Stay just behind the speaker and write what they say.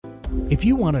If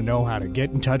you want to know how to get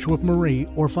in touch with Marie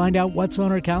or find out what's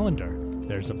on her calendar,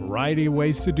 there's a variety of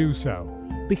ways to do so.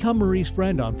 Become Marie's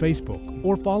friend on Facebook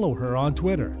or follow her on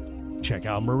Twitter. Check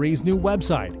out Marie's new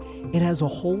website. It has a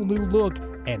whole new look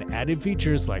and added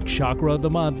features like Chakra of the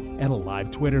Month and a live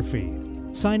Twitter feed.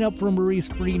 Sign up for Marie's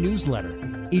free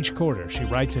newsletter. Each quarter, she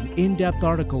writes an in-depth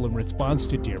article in response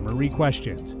to Dear Marie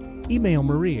questions. Email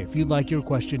Marie if you'd like your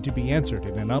question to be answered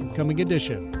in an upcoming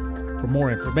edition. For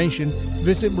more information,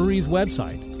 visit Marie's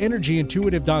website,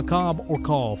 energyintuitive.com, or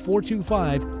call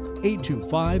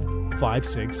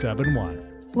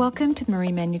 425-825-5671. Welcome to the Marie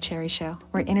Manuchehri Show,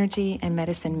 where energy and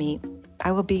medicine meet.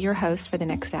 I will be your host for the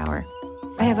next hour.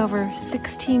 I have over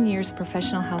 16 years of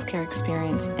professional healthcare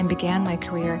experience and began my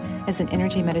career as an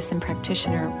energy medicine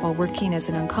practitioner while working as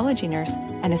an oncology nurse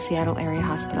at a Seattle area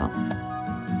hospital.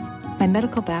 My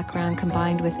medical background,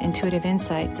 combined with intuitive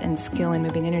insights and skill in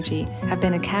moving energy, have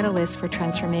been a catalyst for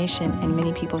transformation in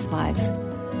many people's lives.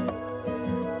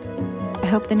 I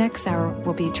hope the next hour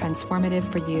will be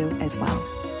transformative for you as well.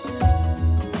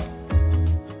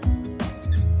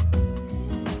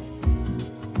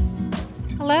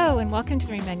 Hello, and welcome to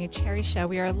the Marie Manuchehri Show.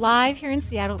 We are live here in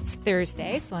Seattle. It's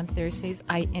Thursday, so on Thursdays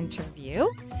I interview.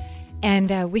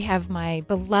 And we have my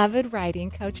beloved writing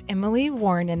coach, Emily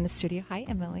Warren, in the studio. Hi,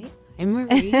 Emily. Hi,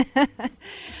 Marie.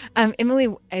 Emily,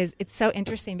 it's so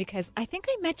interesting because I think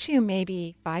I met you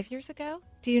maybe 5 years ago.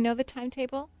 Do you know the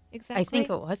timetable exactly? I think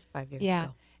it was 5 years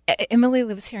ago. Emily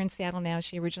lives here in Seattle now.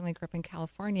 She originally grew up in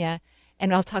California,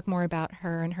 and I'll talk more about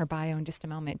her and her bio in just a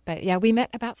moment. But yeah, we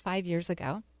met about 5 years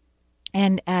ago.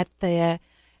 And I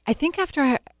think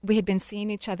after we had been seeing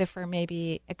each other for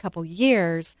maybe a couple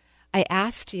years, I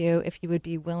asked you if you would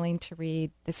be willing to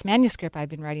read this manuscript I've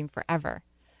been writing forever.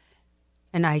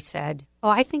 And I said,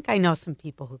 I think I know some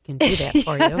people who can do that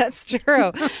for Yeah, you. That's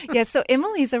true. Yeah, so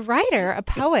Emily's a writer, a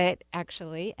poet,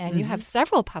 actually, and you have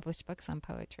several published books on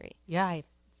poetry. Yeah, I have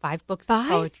 5 books of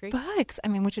poetry. 5 books,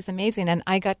 which is amazing. And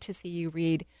I got to see you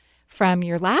read from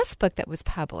your last book that was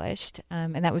published,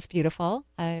 and that was beautiful,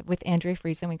 with Andrea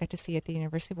Friesen. We got to see you at the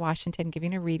University of Washington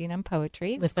giving a reading on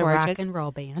poetry. With the rock and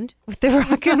roll band. With the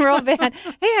rock and roll band.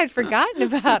 Hey, I'd forgotten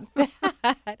about that.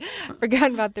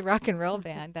 Forgotten about the rock and roll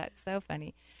band. That's so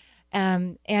funny.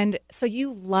 And so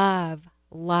you love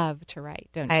to write,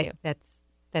 don't you?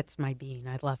 That's my being.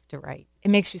 I love to write. It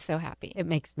makes you so happy. It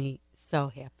makes me so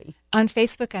happy. On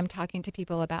Facebook, I'm talking to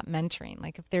people about mentoring.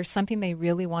 Like if there's something they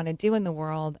really want to do in the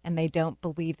world and they don't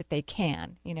believe that they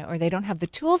can, or they don't have the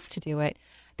tools to do it,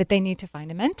 that they need to find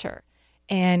a mentor.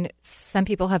 And some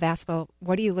people have asked, well,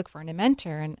 what do you look for in a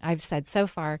mentor? And I've said so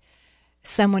far,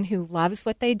 someone who loves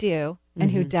what they do and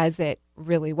who does it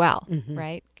really well,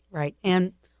 right? Right.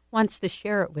 And wants to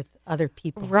share it with other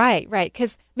people. Right.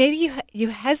 Because maybe you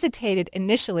hesitated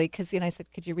initially because, I said,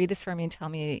 could you read this for me and tell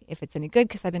me if it's any good?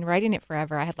 Because I've been writing it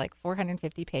forever. I had like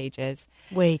 450 pages.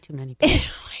 Way too many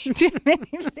pages. Way too many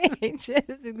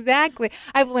pages. Exactly.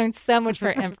 I've learned so much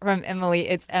from Emily.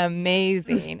 It's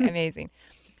amazing.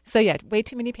 So yeah, way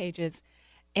too many pages.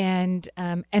 And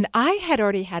I had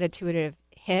already had a intuitive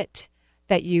hit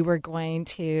that you were going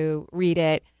to read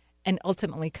it and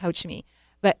ultimately coach me.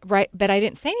 But I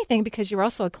didn't say anything because you're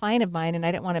also a client of mine, and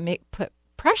I didn't want to put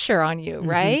pressure on you,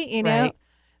 right? Right.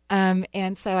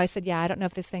 And so I said, I don't know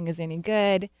if this thing is any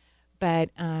good,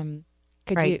 but could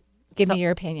you give me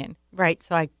your opinion? Right.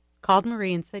 So I called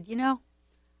Marie and said,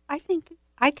 I think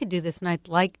I could do this, and I'd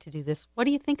like to do this. What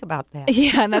do you think about that?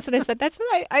 Yeah, and that's what I said. That's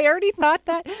what I already thought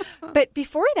that. But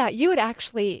before that, you had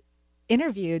actually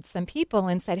interviewed some people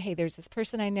and said, hey, there's this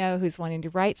person I know who's wanting to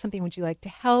write something. Would you like to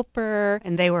help her?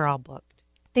 And they were all booked.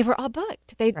 They were all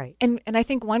booked. Right. And I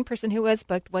think one person who was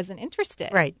booked wasn't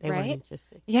interested. Right. They weren't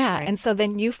interested. Yeah. Right. And so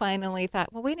then you finally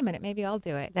thought, well, wait a minute, maybe I'll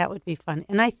do it. That would be fun.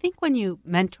 And I think when you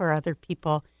mentor other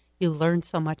people, you learn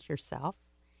so much yourself.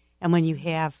 And when you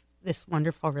have this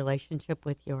wonderful relationship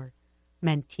with your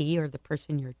mentee or the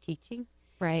person you're teaching,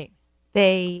 right,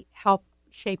 they help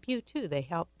shape you too. They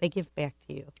give back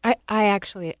to you. I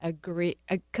actually agree.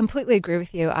 I completely agree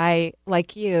with you. I,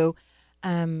 like you,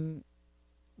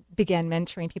 began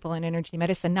mentoring people in energy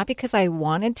medicine, not because I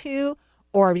wanted to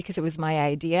or because it was my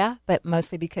idea, but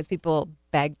mostly because people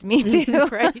begged me to.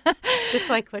 Right. Just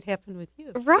like what happened with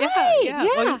you. Right. Yeah.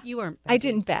 Well, you weren't begging. I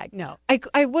didn't beg. No.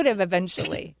 I would have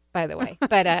eventually, by the way,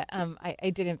 but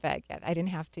I didn't beg yet. I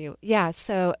didn't have to. Yeah.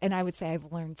 So, and I would say I've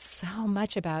learned so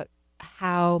much about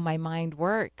how my mind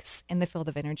works in the field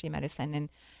of energy medicine. And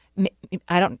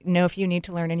I don't know if you need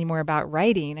to learn any more about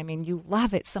writing. I mean, you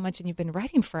love it so much and you've been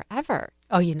writing forever.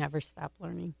 Oh, you never stop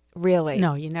learning. Really?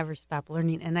 No, you never stop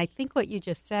learning. And I think what you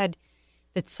just said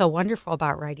that's so wonderful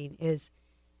about writing is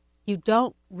you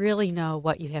don't really know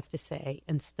what you have to say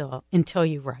until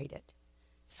you write it.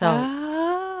 So,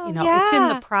 it's in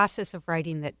the process of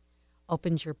writing that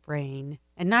opens your brain,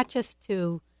 and not just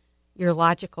to your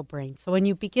logical brain. So when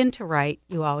you begin to write,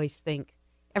 you always think,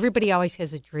 everybody always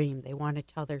has a dream. They want to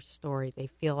tell their story. They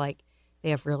feel like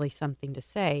they have really something to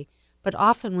say. But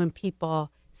often when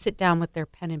people sit down with their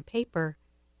pen and paper,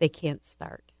 they can't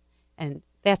start. And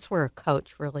that's where a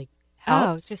coach really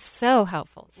helps. Oh, just so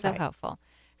helpful, Right. helpful.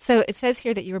 So it says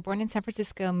here that you were born in San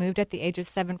Francisco, moved at the age of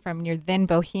 7 from your then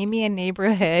bohemian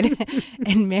neighborhood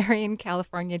in Marion,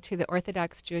 California, to the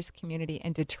Orthodox Jewish community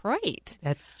in Detroit.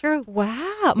 That's true.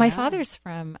 Wow. My Yeah. father's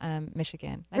from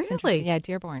Michigan. That's Really? interesting. Yeah,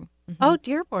 Dearborn. Mhm. Oh,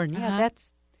 Dearborn. Yeah, Uh-huh.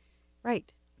 that's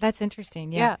right. That's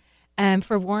interesting. Yeah.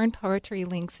 For Warren, poetry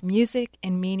links music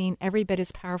and meaning every bit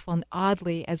as powerful and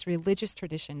oddly as religious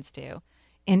traditions do,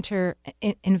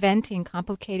 inventing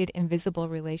complicated, invisible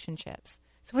relationships.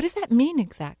 So what does that mean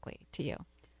exactly to you?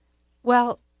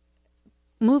 Well,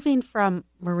 moving from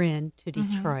Marin to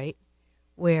Detroit,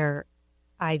 where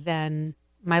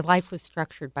my life was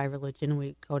structured by religion.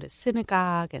 We'd go to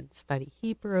synagogue and study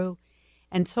Hebrew.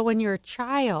 And so when you're a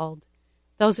child,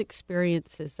 those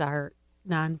experiences are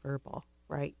nonverbal,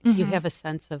 right? You have a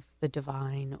sense of the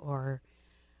divine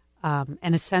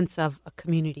and a sense of a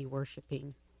community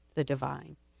worshiping the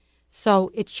divine. So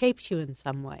it shapes you in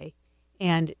some way.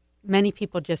 And many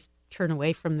people just turn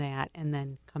away from that and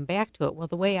then come back to it. Well,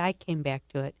 the way I came back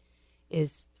to it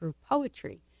is through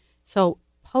poetry. So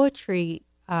poetry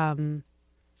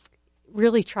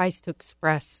really tries to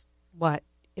express what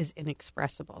is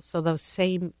inexpressible. So those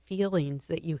same feelings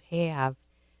that you have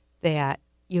that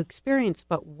you experience,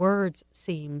 but words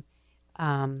seem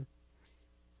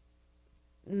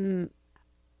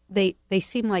they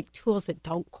seem like tools that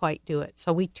don't quite do it.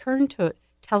 So we turn to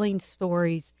telling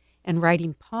stories and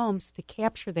writing poems to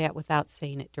capture that without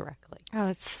saying it directly. Oh,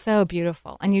 it's so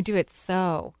beautiful. And you do it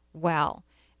so well.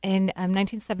 In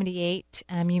 1978,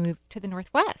 you moved to the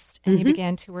Northwest and you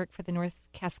began to work for the North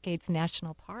Cascades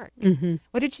National Park.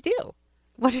 What did you do?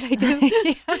 What did I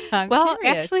do? I'm Well,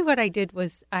 curious. actually what I did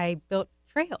was I built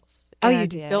trails. Oh, you and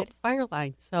did? Built fire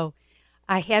lines. So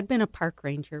I had been a park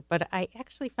ranger, but I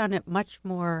actually found it much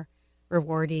more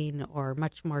rewarding or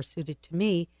much more suited to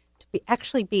me to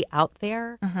be out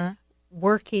there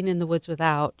working in the woods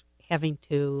without having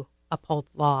to uphold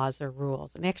laws or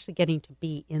rules and actually getting to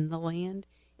be in the land,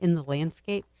 in the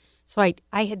landscape. So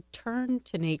I had turned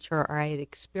to nature, or I had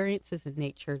experiences in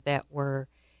nature that were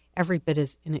every bit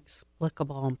as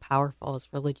inexplicable and powerful as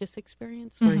religious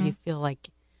experience, where you feel like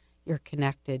you're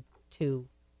connected to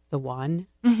the one.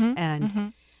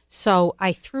 So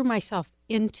I threw myself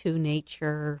into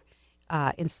nature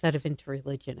instead of into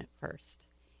religion at first.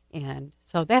 And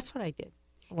so that's what I did.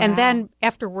 Wow. And then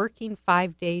after working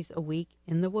 5 days a week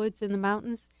in the woods, in the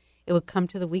mountains, it would come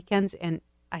to the weekends, and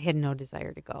I had no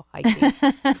desire to go hiking.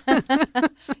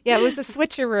 Yeah, it was a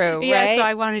switcheroo, Yeah, right? so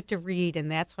I wanted to read,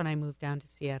 and that's when I moved down to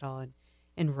Seattle and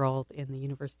enrolled in the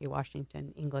University of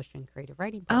Washington English and Creative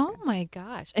Writing program. Oh, my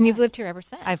gosh. And you've lived here ever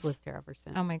since? I've lived here ever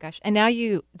since. Oh, my gosh. And now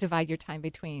you divide your time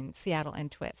between Seattle and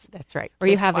Twist. That's right. Where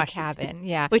you Twist, have Washington, a cabin,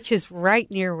 yeah. which is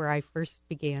right near where I first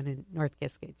began in North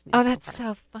Cascades Oh, National that's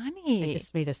Park. so funny. I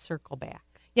just made a circle back.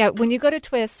 Yeah, when you go to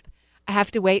Twisp, I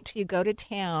have to wait till you go to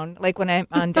town. Like when I'm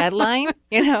on deadline,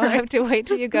 I have to wait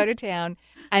till you go to town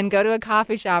and go to a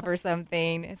coffee shop or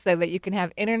something so that you can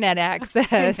have internet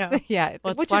access. I know. Yeah,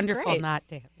 Well, which it's wonderful is great. not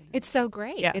to have it. It's so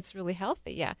great. Yeah. It's really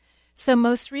healthy. Yeah. So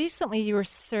most recently, you were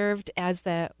served as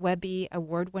the Webby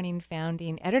Award-winning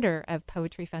founding editor of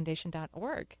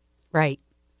PoetryFoundation.org. Right.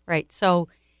 So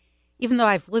even though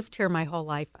I've lived here my whole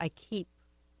life, I keep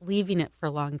leaving it for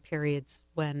long periods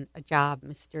when a job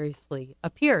mysteriously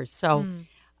appears. So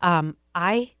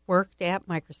I worked at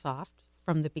Microsoft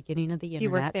from the beginning of the internet.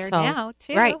 You work there so, now,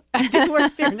 too. Right. I do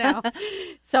work there now.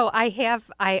 So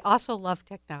I also love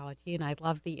technology, and I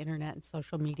love the internet and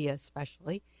social media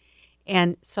especially.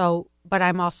 And so, but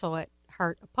I'm also at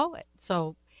heart a poet.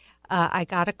 So I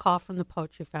got a call from the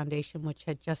Poetry Foundation, which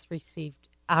had just received,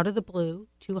 out of the blue,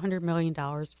 $200 million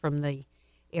from the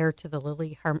heir to the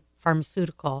Lilly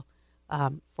pharmaceutical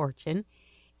fortune.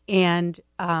 And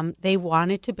they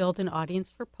wanted to build an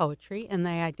audience for poetry, and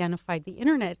they identified the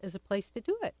internet as a place to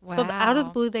do it. So out of the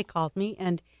Wow. blue, they called me,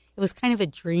 and it was kind of a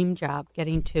dream job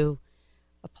getting to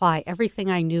apply everything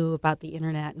I knew about the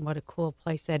internet and what a cool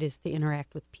place that is to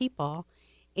interact with people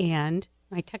and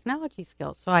my technology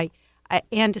skills. So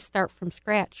and to start from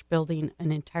scratch, building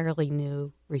an entirely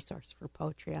new resource for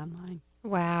poetry online.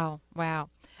 Wow.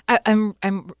 I'm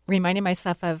reminding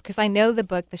myself of, because I know the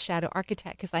book, The Shadow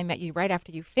Architect, because I met you right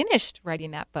after you finished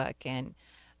writing that book. And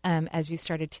as you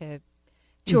started to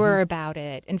tour about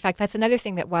it. In fact, that's another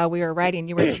thing that while we were writing,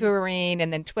 you were touring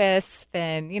and then TWISP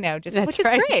and, which is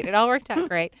great. It all worked out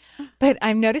great. But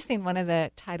I'm noticing one of the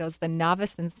titles, The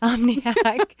Novice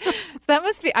Insomniac. So that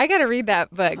must be, I got to read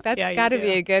that book. That's got to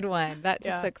be a good one. That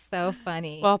just looks so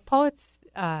funny. Well, poets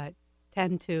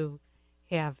tend to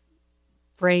have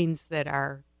brains that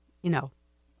are,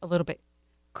 a little bit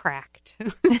cracked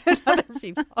than other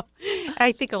people.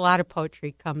 I think a lot of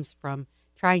poetry comes from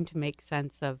trying to make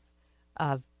sense of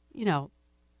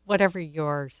whatever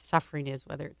your suffering is,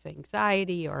 whether it's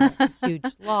anxiety or a huge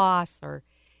loss,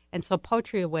 and so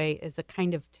Poetry Away is a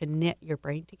kind of to knit your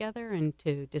brain together and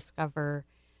to discover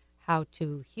how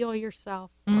to heal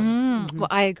yourself. Well,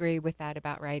 I agree with that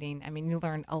about writing. I mean, you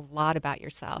learn a lot about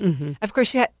yourself. Of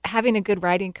course, having a good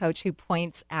writing coach who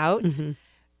points out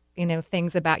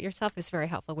things about yourself is very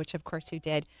helpful, which of course you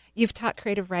did. You've taught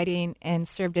creative writing and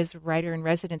served as writer in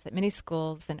residence at many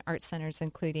schools and art centers,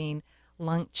 including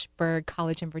Lynchburg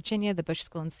College in Virginia, the Bush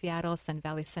School in Seattle, Sun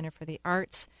Valley Center for the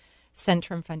Arts,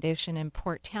 Centrum Foundation in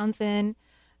Port Townsend,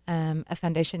 a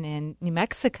foundation in New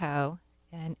Mexico.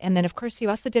 And then, of course, you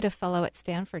also did a fellow at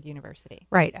Stanford University.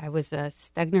 Right. I was a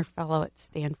Stegner Fellow at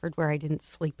Stanford where I didn't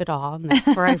sleep at all, and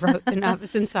that's where I wrote The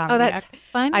Novice Insomniac. Oh, that's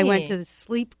funny. I went to the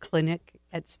sleep clinic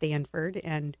at Stanford,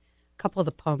 and a couple of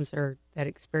the poems are that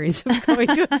experience of going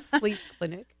to a sleep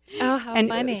clinic. Oh, how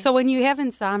funny. So when you have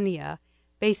insomnia,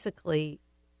 basically,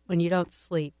 when you don't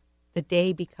sleep, the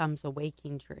day becomes a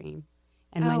waking dream.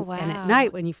 And and at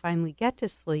night, when you finally get to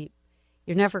sleep,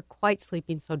 you're never quite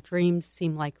sleeping, so dreams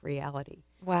seem like reality.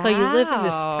 Wow. So you live in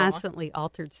this constantly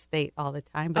altered state all the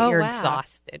time, but you're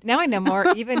exhausted. Now I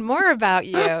know even more about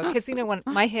you, because, when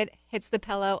my head hits the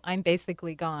pillow, I'm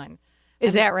basically gone.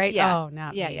 Is that right? Yeah. Oh,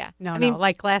 not yeah, me. yeah. No, no.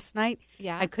 Like last night,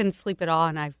 yeah. I couldn't sleep at all,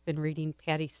 and I've been reading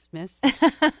Patti Smith's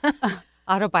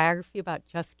autobiography about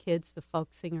Just Kids, the folk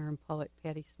singer and poet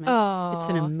Patti Smith. Oh. It's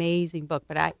an amazing book.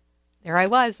 But there I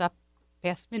was up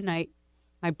past midnight,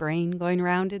 my brain going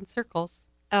around in circles.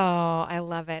 Oh, I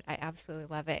love it. I absolutely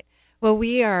love it. Well,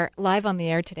 we are live on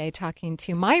the air today talking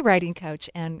to my writing coach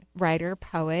and writer,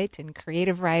 poet, and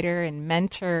creative writer and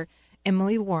mentor,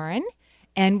 Emily Warren.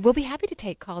 And we'll be happy to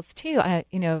take calls, too,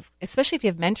 especially if you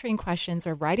have mentoring questions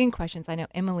or writing questions. I know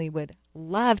Emily would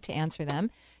love to answer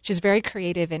them. She's very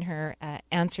creative in her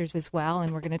answers as well,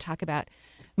 and we're going to talk about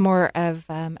more of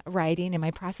writing and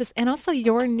my process, and also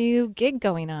your new gig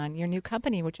going on, your new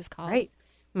company, which is called... Right.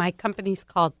 My company's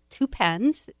called Two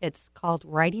Pens. It's called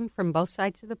Writing from Both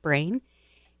Sides of the Brain.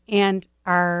 And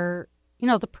the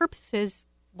purpose is,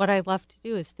 what I love to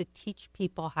do is to teach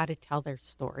people how to tell their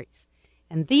stories.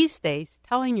 And these days,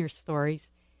 telling your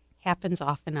stories happens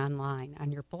often online,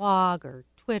 on your blog or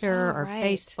Twitter or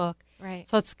Facebook. Right.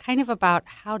 So it's kind of about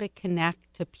how to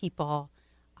connect to people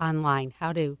online,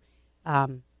 how to,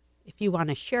 if you want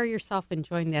to share yourself and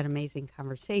join that amazing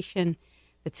conversation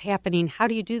that's happening, how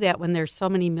do you do that when there's so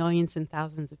many millions and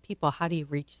thousands of people? How do you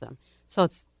reach them? So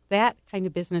it's that kind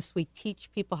of business. We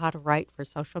teach people how to write for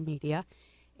social media,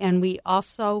 and we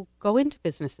also go into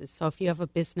businesses. So if you have a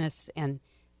business and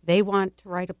they want to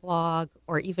write a blog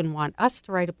or even want us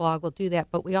to write a blog, we'll do that.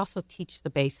 But we also teach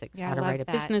the basics, how to write a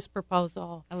business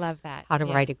proposal. I love that. How to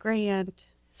write a grant.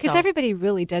 Because everybody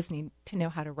really does need to know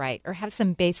how to write or have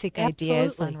some basic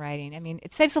ideas on writing. I mean,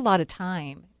 it saves a lot of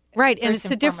time. Right, and it's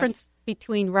the difference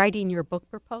between writing your book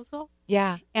proposal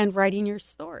and writing your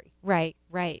story. Right.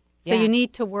 So you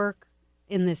need to work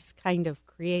in this kind of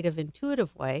creative,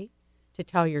 intuitive way to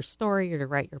tell your story or to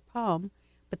write your poem.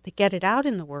 But to get it out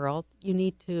in the world, you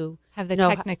need to have the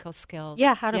technical skills.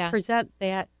 Yeah, how to present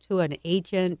that to an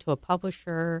agent, to a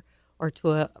publisher, or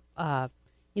to a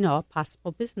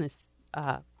possible business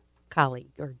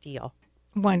colleague or deal.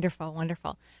 Wonderful,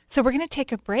 wonderful. So we're going to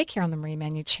take a break here on the Marie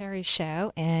Manuchehri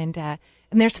Show, and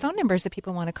there's phone numbers that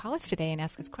people want to call us today and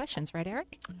ask us questions, right,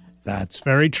 Eric? That's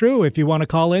very true. If you want to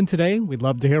call in today, we'd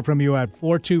love to hear from you at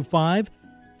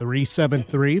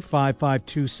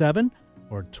 425-373-5527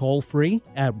 or toll free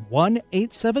at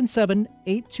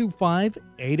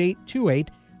 1-877-825-8828.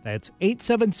 That's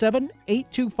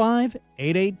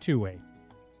 877-825-8828.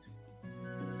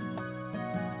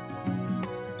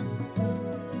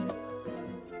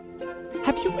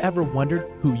 Have you ever wondered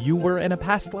who you were in a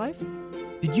past life?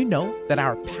 Did you know that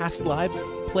our past lives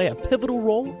play a pivotal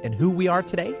role in who we are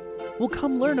today? Well,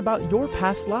 come learn about your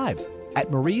past lives at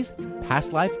Marie's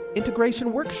Past Life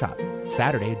Integration Workshop,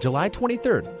 Saturday, July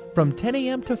 23rd, from 10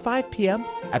 a.m. to 5 p.m.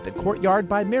 at the Courtyard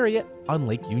by Marriott on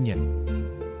Lake Union.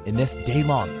 In this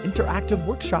day-long interactive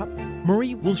workshop,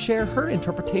 Marie will share her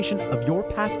interpretation of your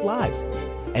past lives.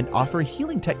 and offer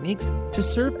healing techniques to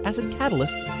serve as a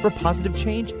catalyst for positive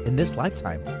change in this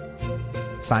lifetime.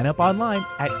 Sign up online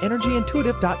at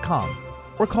energyintuitive.com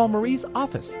or call Marie's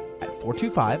office at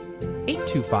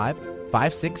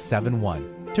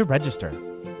 425-825-5671 to register.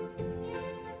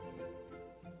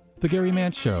 The Gary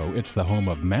Mance Show, it's the home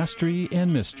of mastery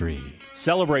and mystery.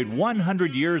 Celebrate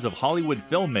 100 years of Hollywood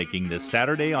filmmaking this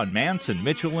Saturday on Mance and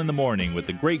Mitchell in the Morning with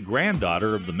the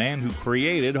great-granddaughter of the man who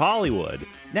created Hollywood.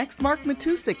 Next, Mark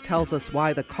Matusik tells us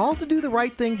why the call to do the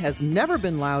right thing has never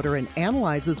been louder and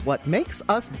analyzes what makes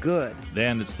us good.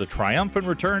 Then it's the triumphant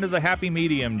return of the happy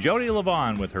medium, Jody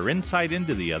Levon, with her insight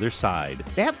into the other side.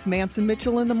 That's Mance and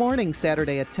Mitchell in the Morning,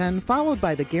 Saturday at 10, followed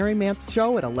by the Gary Mance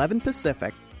Show at 11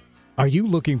 Pacific. Are you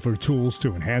looking for tools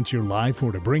to enhance your life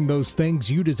or to bring those things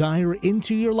you desire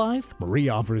into your life? Marie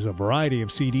offers a variety of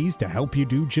CDs to help you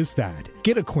do just that.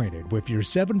 Get acquainted with your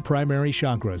 7 primary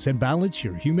chakras and balance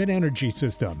your human energy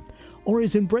system. Or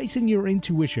is embracing your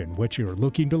intuition what you're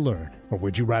looking to learn? Or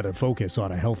would you rather focus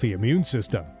on a healthy immune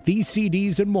system? These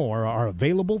CDs and more are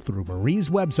available through Marie's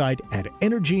website at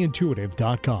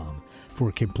energyintuitive.com. For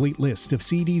a complete list of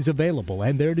CDs available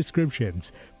and their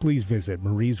descriptions, please visit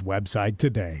Marie's website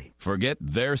today. Forget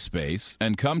their space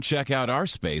and come check out our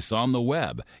space on the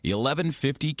web,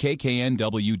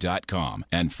 1150kknw.com,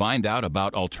 and find out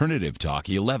about Alternative Talk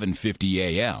 1150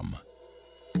 AM.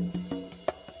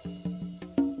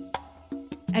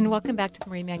 And welcome back to the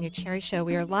Marie Manuchehri Show.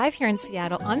 We are live here in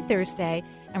Seattle on Thursday,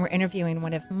 and we're interviewing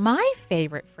one of my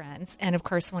favorite friends and, of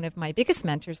course, one of my biggest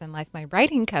mentors in life, my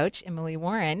writing coach, Emily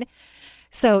Warren.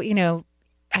 So,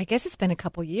 I guess it's been a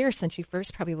couple years since you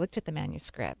first probably looked at the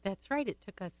manuscript. That's right. It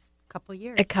took us a couple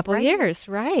years. A couple years,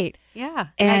 right. Yeah.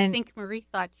 And I think Marie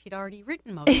thought she'd already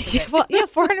written most of it. Well, yeah,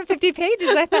 450 pages.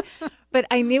 I thought, but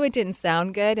I knew it didn't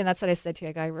sound good, and that's what I said to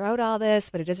you. I wrote all this,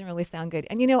 but it doesn't really sound good.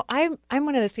 And, I'm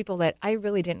one of those people that I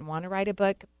really didn't want to write a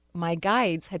book. My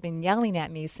guides had been yelling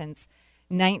at me since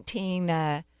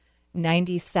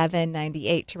 1997,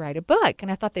 98 to write a book, and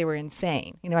I thought they were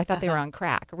insane. I thought they were on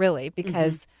crack, really,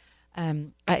 because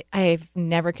I've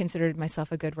never considered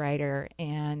myself a good writer,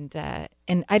 and I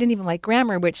didn't even like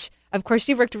grammar, which, of course,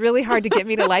 you worked really hard to get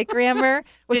me to like grammar.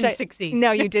 Which Didn't succeed.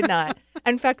 No, you did not.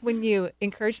 In fact, when you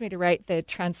encouraged me to write The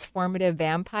Transformative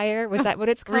Vampire, was that what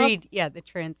it's called?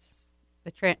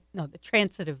 The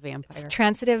Transitive Vampire.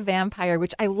 Transitive Vampire,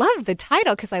 which I love the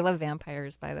title because I love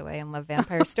vampires, by the way, and love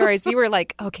vampire stories. You were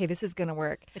like, okay, this is going to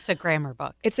work. It's a grammar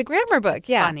book. It's a grammar book, It's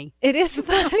yeah. funny. It is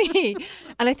funny.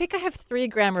 And I think I have 3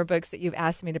 grammar books that you've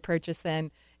asked me to purchase,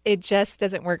 and it just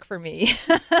doesn't work for me.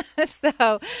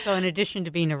 So in addition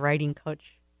to being a writing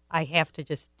coach, I have to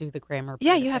just do the grammar.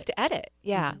 Yeah, part you of have it. to edit.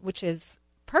 Yeah, which is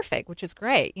perfect, which is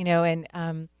great,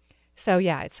 and so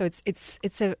it's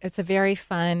a very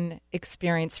fun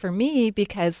experience for me,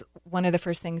 because one of the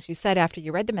first things you said after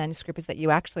you read the manuscript is that you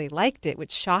actually liked it,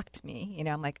 which shocked me.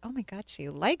 I'm like, oh my God, she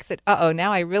likes it.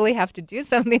 Now I really have to do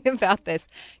something about this,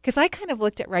 because I kind of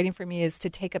looked at writing for me as to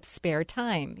take up spare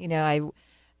time. I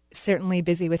certainly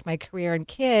busy with my career and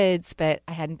kids, but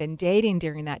I hadn't been dating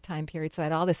during that time period, so I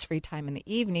had all this free time in the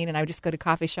evening, and I would just go to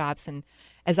coffee shops and,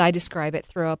 as I describe it,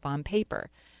 throw up on paper.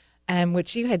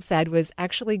 Which you had said was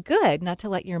actually good, not to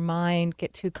let your mind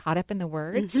get too caught up in the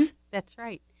words. Mm-hmm. That's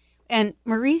right. And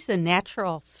Marie's a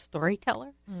natural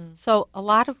storyteller. So a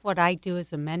lot of what I do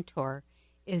as a mentor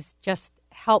is just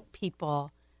help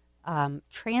people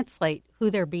translate who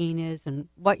their being is and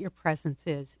what your presence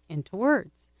is into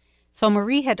words. So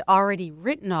Marie had already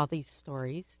written all these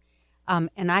stories,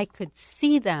 and I could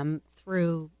see them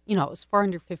through, it was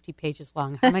 450 pages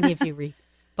long. How many of you read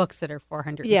books that are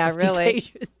 450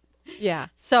 pages? Yeah.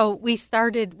 So we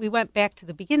went back to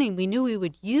the beginning. We knew we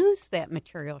would use that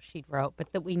material she'd wrote,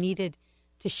 but that we needed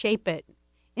to shape it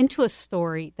into a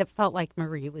story that felt like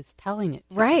Marie was telling it.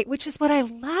 Right, which is what I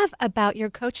love about your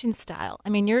coaching style. I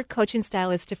mean, your coaching style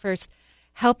is to first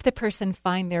help the person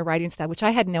find their writing style, which I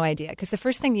had no idea, because the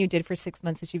first thing you did for 6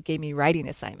 months is you gave me writing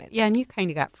assignments. Yeah, and you kind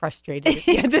of got frustrated at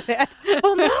the end of that.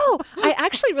 Well, no, I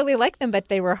actually really liked them, but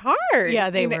they were hard.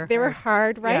 Yeah, they were. They were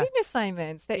hard writing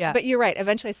assignments. Yeah. But you're right.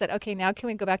 Eventually I said, okay, now can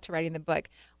we go back to writing the book?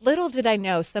 Little did I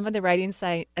know some of the writing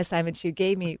assignments you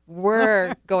gave me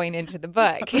were going into the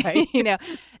book. Right.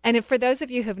 And for those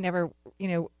of you who've never,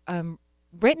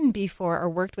 written before or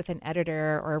worked with an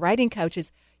editor or a writing coach,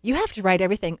 is you have to write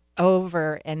everything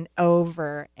over and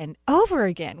over and over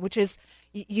again, which is,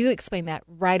 you explained that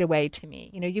right away to me.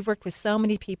 You've worked with so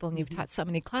many people and you've taught so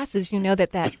many classes. You know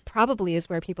that probably is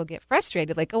where people get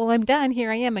frustrated. Like, oh, well, I'm done.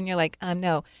 Here I am. And you're like,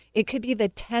 no, it could be the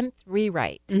 10th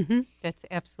rewrite. Mm-hmm. That's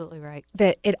absolutely right.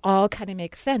 That it all kind of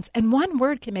makes sense. And one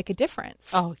word can make a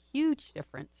difference. Oh, huge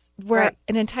difference. Where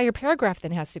an entire paragraph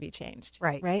then has to be changed.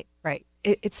 Right. Right? Right.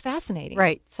 It's fascinating.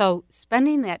 Right. So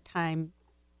spending that time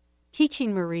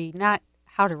teaching Marie not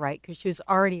how to write, because she was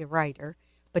already a writer,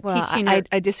 but teaching her.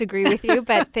 I disagree with you,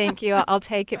 but thank you. I'll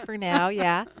take it for now.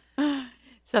 Yeah.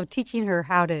 So teaching her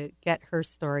how to get her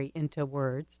story into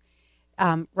words.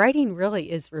 Writing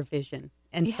really is revision.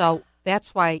 And so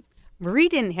that's why Marie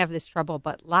didn't have this trouble,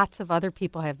 but lots of other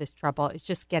people have this trouble. It's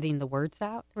just getting the words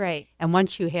out. Right. And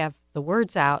once you have the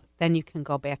words out, then you can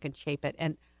go back and shape it.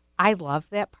 And I love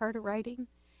that part of writing.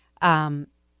 I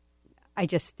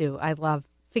just do. I love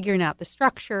figuring out the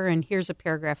structure, and here's a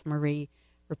paragraph Marie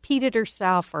repeated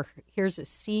herself, or here's a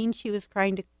scene she was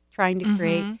trying to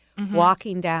create,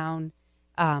 walking down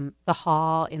the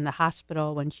hall in the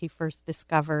hospital when she first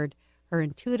discovered her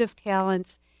intuitive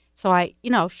talents. So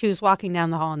she was walking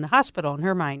down the hall in the hospital in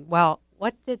her mind. Well,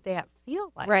 what did that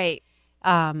feel like? Right.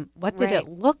 What did it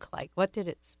look like? What did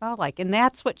it smell like? And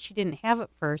that's what she didn't have at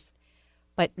first.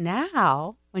 But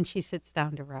now, when she sits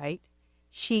down to write,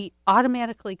 she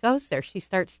automatically goes there. She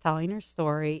starts telling her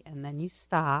story, and then you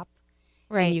stop.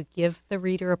 Right. And you give the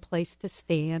reader a place to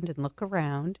stand and look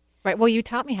around. Right. Well, you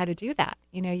taught me how to do that.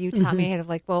 You taught me how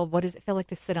to what does it feel like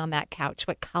to sit on that couch?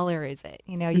 What color is it?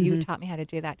 You taught me how to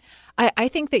do that. I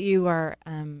think that you are,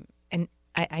 and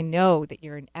I know that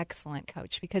you're an excellent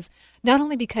coach, because not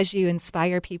only because you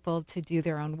inspire people to do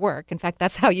their own work. In fact,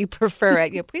 that's how you prefer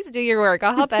it. Please do your work.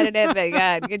 I'll help edit it. But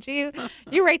God, could you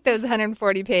write those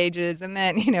 140 pages and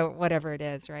then, whatever it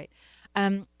is, right?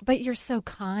 But you're so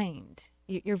kind.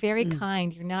 You're very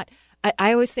kind. You're not.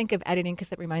 I always think of editing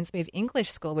because it reminds me of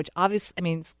English school, which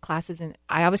obviously, classes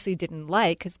I obviously didn't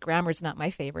like because grammar's not my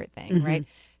favorite thing, right?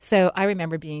 So I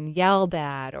remember being yelled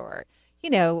at or,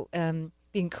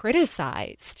 being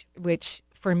criticized, which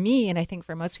for me, and I think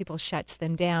for most people, shuts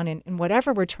them down. And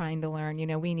whatever we're trying to learn,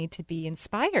 we need to be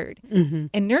inspired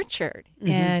and nurtured.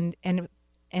 And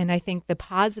I think the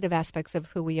positive aspects of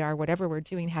who we are, whatever we're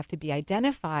doing, have to be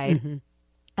identified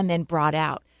and then brought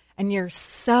out. And you're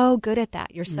so good at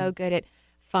that. You're so good at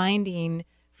finding,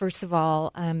 first of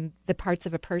all, the parts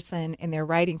of a person in their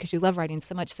writing, because you love writing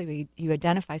so much, so you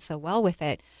identify so well with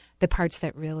it, the parts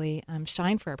that really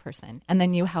shine for a person. And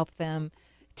then you help them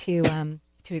to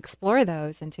explore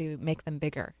those and to make them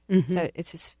bigger. So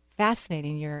it's just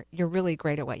fascinating. You're really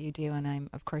great at what you do, and I'm,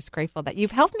 of course, grateful that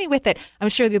you've helped me with it. I'm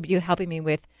sure you'll be helping me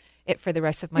with it for the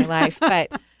rest of my life,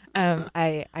 but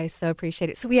I so appreciate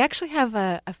it. So we actually have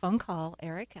a phone call,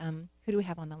 Eric. Who do we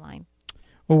have on the line?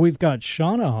 Well, we've got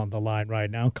Shauna on the line right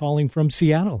now, calling from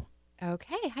Seattle.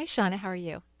 Okay. Hi, Shauna. How are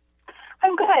you?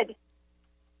 I'm good.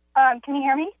 Can you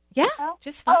hear me? Yeah,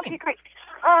 just fine. Okay, great.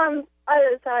 I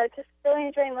was just really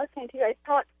enjoying listening to you guys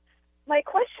talk. My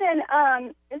question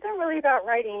isn't really about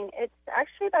writing. It's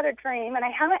actually about a dream, and I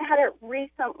haven't had it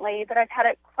recently, but I've had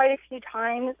it quite a few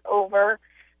times over,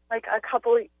 like a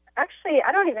couple. Actually,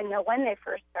 I don't even know when they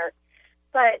first start.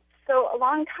 But so a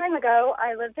long time ago,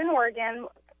 I lived in Oregon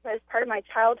as part of my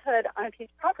childhood on a piece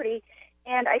of property,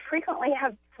 and I frequently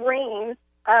have dreams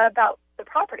about the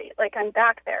property, like I'm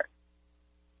back there.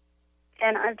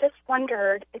 And I've just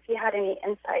wondered if you had any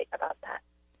insight about that.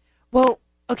 Well,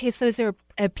 okay, so is there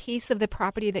a piece of the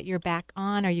property that you're back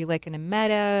on? Are you like in a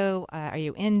meadow? Are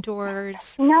you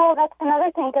indoors? No, that's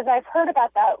another thing, because I've heard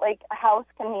about that. Like a house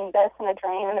can mean this in a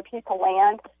dream and a piece of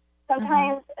land.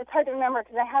 Sometimes it's hard to remember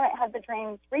because I haven't had the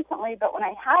dreams recently, but when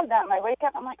I have them, I wake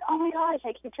up, I'm like, oh my gosh,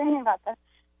 I keep dreaming about this.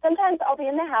 Sometimes I'll be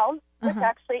in the house, which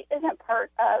actually isn't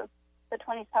part of the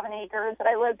 27 acres that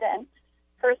I lived in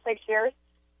for 6 years.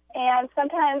 And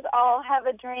sometimes I'll have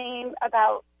a dream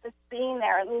about just being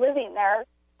there and living there.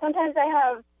 Sometimes I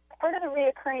have part of the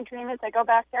reoccurring dream is I go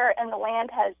back there and the land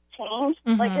has changed.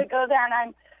 Like I go there and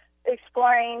I'm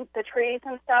exploring the trees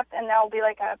and stuff, and there'll be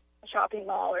like a shopping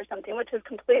mall or something, which is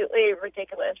completely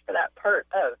ridiculous for that part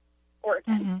of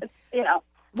Oregon. It's,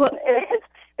 well,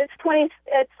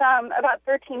 it's about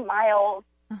 13 miles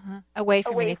away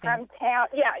from anything. From town.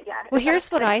 Yeah. Well, here's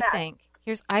what I think.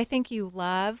 I think you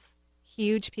love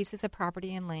huge pieces of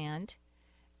property and land,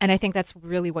 and I think that's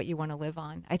really what you want to live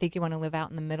on. I think you want to live out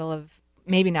in the middle of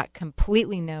maybe not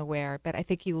completely nowhere, but I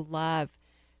think you love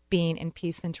being in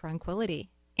peace and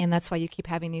tranquility. And that's why you keep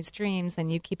having these dreams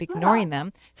and you keep ignoring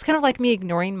them. It's kind of like me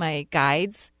ignoring my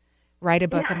guides write a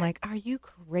book. I'm like, are you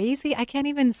crazy? I can't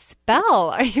even spell.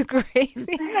 Are you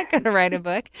crazy? I'm not going to write a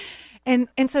book. And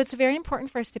so it's very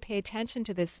important for us to pay attention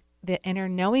to this, the inner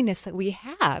knowingness that we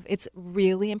have. It's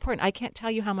really important. I can't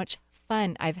tell you how much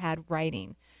fun I've had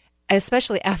writing,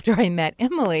 especially after I met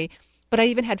Emily. But I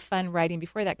even had fun writing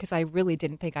before that because I really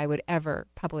didn't think I would ever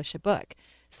publish a book.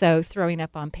 So throwing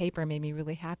up on paper made me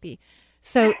really happy.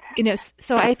 So,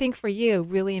 so I think for you,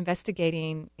 really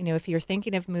investigating, if you're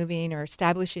thinking of moving or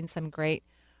establishing some great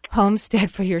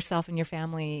homestead for yourself and your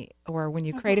family, or when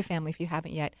you create a family, if you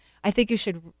haven't yet, I think you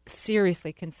should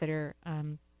seriously consider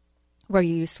where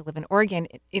you used to live in Oregon,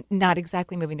 not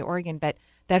exactly moving to Oregon, but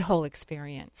that whole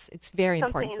experience. It's very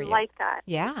important for you. Something like that.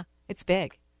 Yeah, it's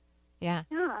big. Yeah.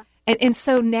 Yeah. And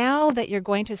so now that you're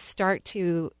going to start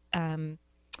to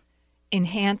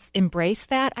embrace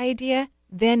that idea,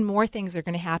 then more things are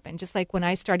going to happen. Just like when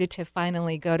I started to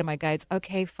finally go to my guides,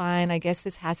 okay, fine, I guess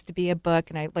this has to be a book.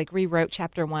 And I rewrote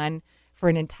chapter 1 for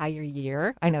an entire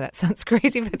year. I know that sounds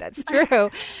crazy, but that's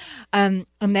true. And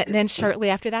then shortly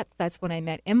after that, that's when I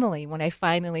met Emily, when I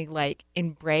finally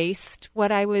embraced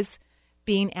what I was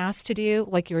being asked to do.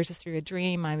 Like yours is through a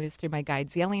dream. I was through my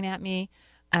guides yelling at me.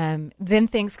 Then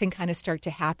things can kind of start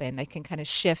to happen. They can kind of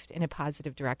shift in a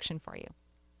positive direction for you.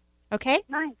 Okay?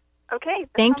 Nice. Okay.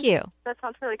 Thank you. That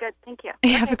sounds really good. Thank you.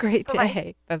 Have a great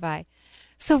day. Bye-bye.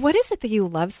 So what is it that you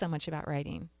love so much about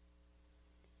writing?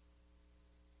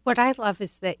 What I love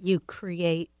is that you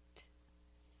create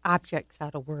objects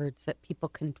out of words that people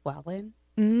can dwell in.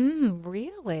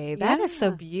 Really? That is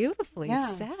so beautifully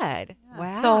said. Yeah.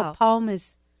 Wow. So a poem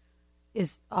is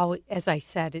always, as I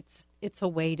said, it's a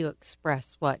way to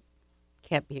express what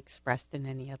can't be expressed in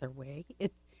any other way.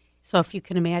 So if you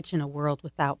can imagine a world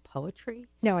without poetry,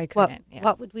 no, I couldn't.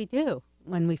 What would we do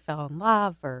when we fell in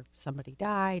love or somebody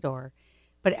died?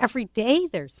 But every day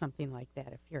there's something like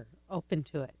that if you're open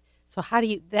to it. So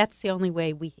that's the only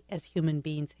way we as human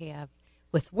beings have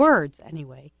with words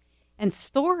anyway. And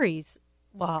stories,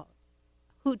 well,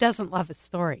 who doesn't love a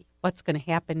story? What's going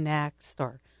to happen next,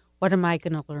 or what am I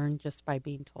going to learn just by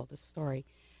being told a story?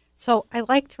 So I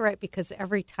like to write because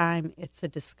every time it's a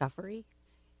discovery.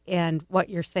 And what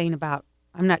you're saying about,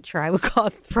 I'm not sure I would call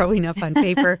it throwing up on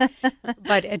paper,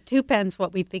 but at Two Pens,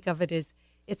 what we think of it is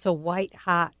it's a white,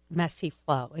 hot, messy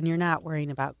flow. And you're not worrying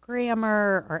about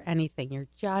grammar or anything. You're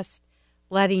just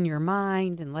letting your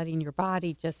mind and letting your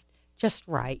body just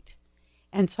write.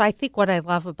 And so I think what I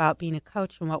love about being a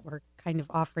coach and what we're kind of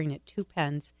offering at Two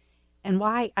Pens, and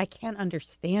why I can't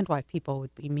understand why people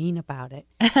would be mean about it.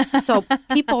 So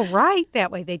people write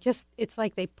that way. It's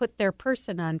like they put their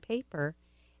person on paper.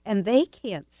 And they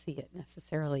can't see it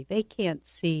necessarily. They can't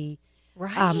see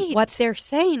what they're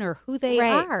saying or who they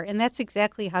are. And that's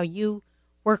exactly how you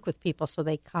work with people. So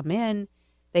they come in,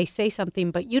 they say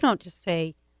something, but you don't just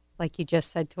say, like you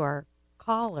just said to our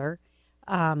caller,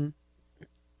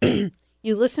 you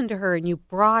listened to her and you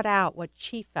brought out what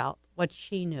she felt, what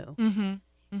she knew. Mm-hmm.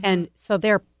 Mm-hmm. And so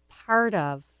they're part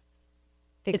of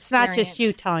it's not just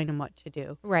you telling them what to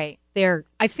do. Right.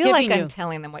 I feel like I'm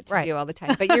telling them what to do all the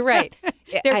time, but you're right.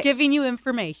 They're giving you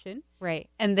information. Right.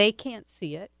 And they can't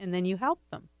see it, and then you help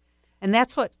them. And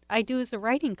that's what I do as a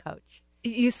writing coach.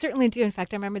 You certainly do. In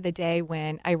fact, I remember the day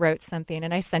when I wrote something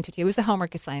and I sent it to you. It was a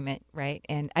homework assignment, right?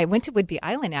 And I went to Whidbey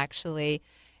Island, actually,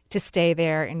 to stay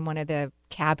there in one of the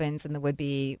cabins in the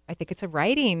Whidbey. I think it's a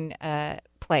writing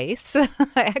place. I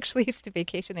actually used to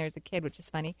vacation there as a kid, which is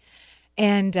funny.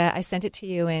 And I sent it to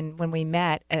you, and when we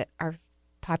met at our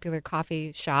popular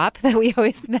coffee shop that we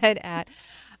always met at,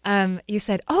 you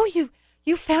said, "Oh,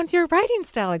 you found your writing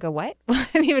style." I go, "What?" I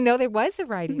didn't even know there was a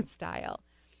writing style.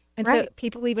 And so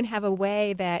people even have a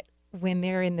way that when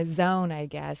they're in the zone, I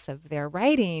guess, of their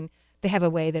writing, they have a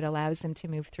way that allows them to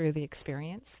move through the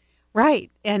experience.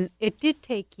 Right. And it did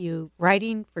take you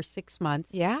writing for 6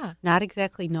 months. Yeah. Not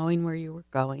exactly knowing where you were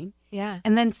going. Yeah.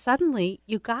 And then suddenly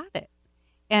you got it.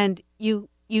 And you'd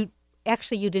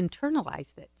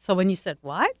internalized it. So when you said,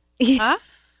 "What?" Huh?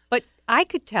 But I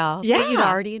could tell that you'd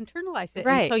already internalized it.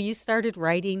 Right. And so you started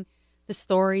writing the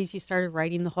stories. You started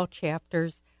writing the whole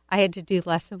chapters. I had to do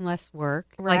less and less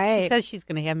work. Right. Like she says she's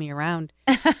going to have me around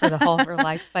for the whole of her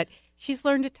life. But she's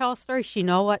learned to tell a story. She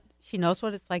knows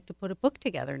what it's like to put a book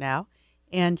together now.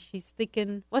 And she's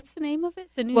thinking, what's the name of it?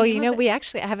 The new well, name I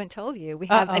haven't told you. We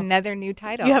have another new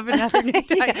title. You have another new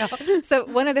title. Yeah. So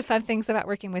one of the fun things about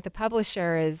working with a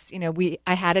publisher is,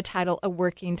 I had a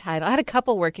working title. I had a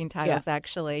couple working titles,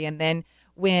 actually. And then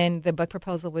when the book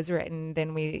proposal was written,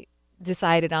 then we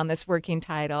decided on this working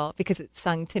title because it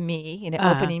sung to me.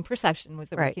 Opening Perception was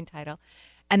the working title.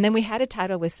 And then we had a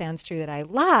title with Sounds True that I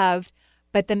loved,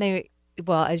 but then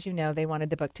well, as you know, they wanted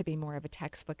the book to be more of a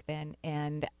textbook then,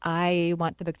 and I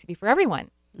want the book to be for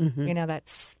everyone. Mm-hmm. You know,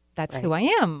 that's Right. who I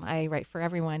am. I write for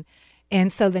everyone.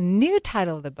 And so the new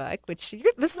title of the book, which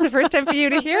this is the first time for you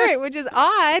to hear it, which is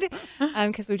odd,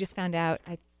 because we just found out,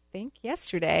 I think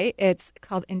yesterday, it's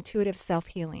called Intuitive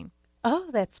Self-Healing. Oh,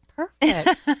 that's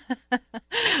perfect.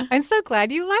 I'm so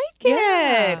glad you like it.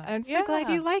 Yeah, I'm so glad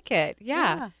you like it.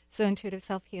 Yeah. So intuitive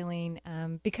self-healing,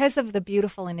 because of the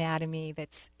beautiful anatomy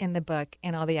that's in the book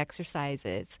and all the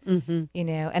exercises, Mm-hmm. you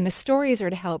know, and the stories are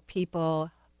to help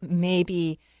people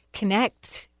maybe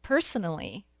connect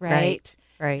personally, right?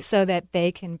 Right. So that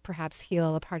they can perhaps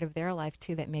heal a part of their life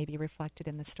too that may be reflected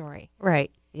in the story.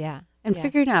 Right. Yeah. And yeah.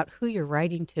 figuring out who you're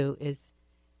writing to is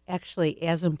actually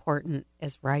as important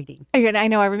as writing. And I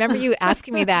know. I remember you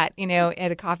asking me that, you know,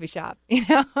 at a coffee shop, you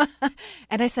know,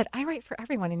 and I said, I write for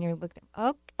everyone. And you looked at,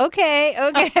 oh,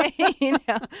 okay, you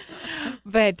know.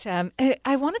 But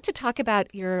I wanted to talk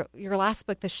about your last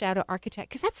book, The Shadow Architect,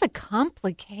 because that's a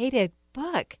complicated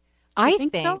book. I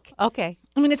think. So? Okay.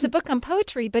 I mean, it's a book on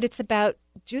poetry, but it's about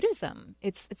Judaism.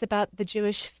 It's about the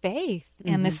Jewish faith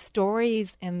and the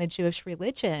stories and the Jewish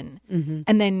religion,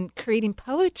 and then creating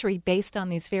poetry based on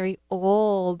these very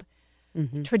old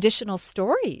traditional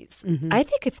stories. I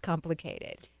think it's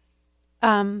complicated.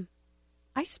 I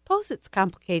suppose it's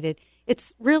complicated.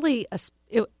 It's really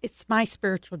it's my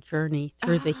spiritual journey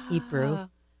through the Hebrew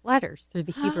letters, through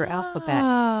the Hebrew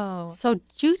alphabet. So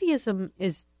Judaism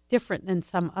is different than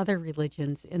some other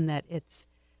religions in that it's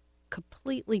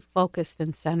completely focused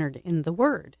and centered in the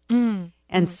Word.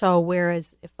 And so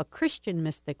whereas if a Christian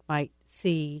mystic might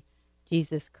see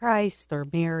Jesus Christ or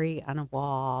Mary on a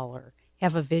wall or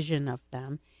have a vision of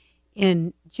them,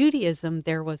 in Judaism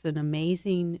there was an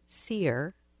amazing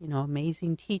seer,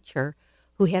 amazing teacher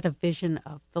who had a vision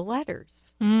of the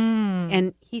letters.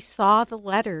 And he saw the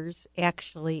letters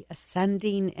actually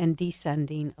ascending and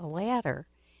descending a ladder.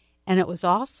 And it was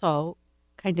also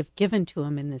kind of given to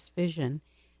him in this vision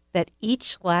that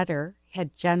each letter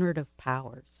had generative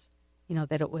powers,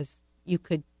 that it was, you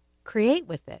could create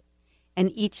with it.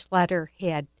 And each letter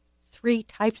had 3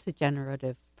 types of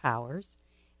generative powers.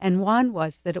 And one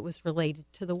was that it was related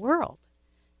to the world.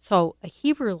 So a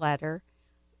Hebrew letter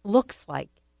looks like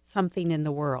something in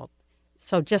the world.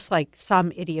 So just like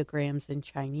some ideograms in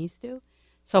Chinese do.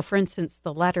 So for instance,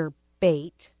 the letter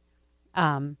Beit,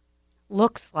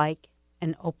 looks like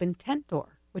an open tent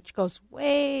door, which goes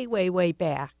way, way, way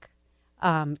back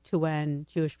to when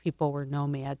Jewish people were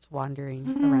nomads wandering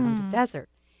around the desert.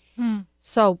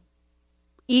 So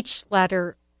each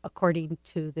letter, according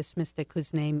to this mystic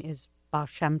whose name is Baal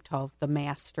Shem Tov, the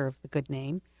master of the good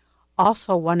name,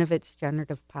 also one of its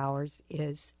generative powers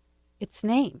is its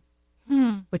name,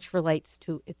 which relates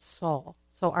to its soul.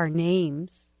 So our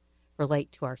names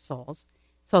relate to our souls.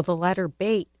 So the letter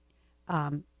Beit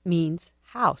means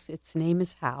house. Its name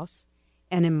is house.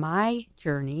 And in my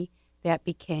journey, that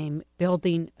became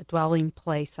building a dwelling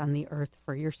place on the earth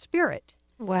for your spirit.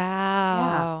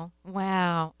 Wow. Yeah.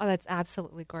 Wow. Oh, that's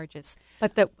absolutely gorgeous.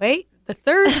 But the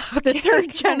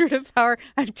third generative power,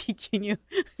 I'm teaching you.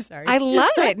 Sorry. I love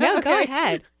it. No, okay. Go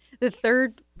ahead. The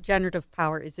third generative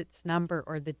power is its number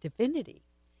or the divinity.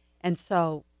 And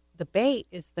so the Beit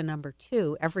is the number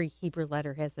 2. Every Hebrew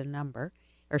letter has a number,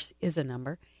 or is a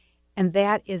number. And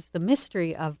that is the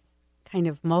mystery of kind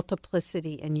of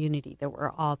multiplicity and unity, that we're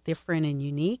all different and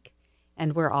unique,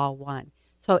 and we're all one.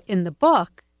 So in the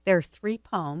book, there are 3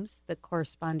 poems that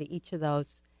correspond to each of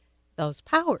those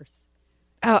powers.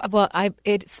 Oh, well,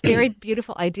 it's very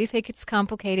beautiful. I do think it's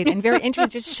complicated and very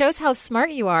interesting. It just shows how smart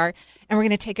you are. And we're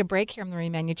going to take a break here on the Marie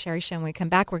Manuchehri Show. When we come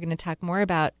back, we're going to talk more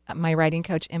about my writing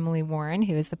coach, Emily Warren,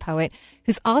 who is the poet,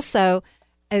 who's also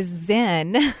a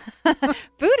Zen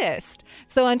Buddhist.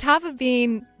 So on top of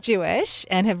being Jewish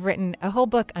and have written a whole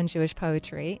book on Jewish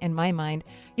poetry, in my mind,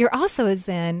 you're also a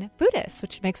Zen Buddhist,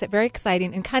 which makes it very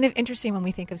exciting and kind of interesting when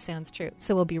we think of Sounds True.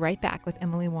 So we'll be right back with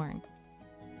Emily Warren.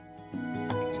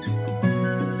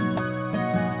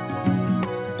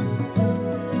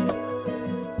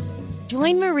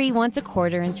 Join Marie once a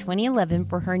quarter in 2011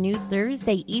 for her new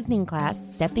Thursday evening class,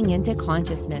 Stepping into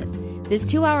Consciousness. This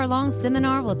 2-hour-long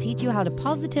seminar will teach you how to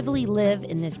positively live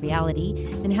in this reality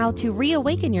and how to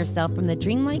reawaken yourself from the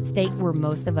dreamlike state where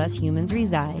most of us humans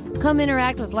reside. Come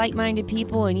interact with like-minded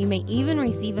people, and you may even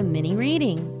receive a mini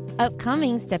reading.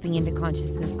 Upcoming Stepping into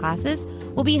Consciousness classes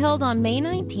will be held on May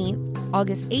 19th,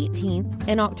 August 18th,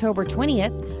 and October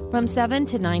 20th from 7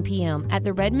 to 9 p.m. at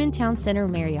the Redmond Town Center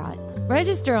Marriott.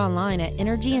 Register online at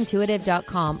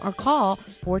energyintuitive.com or call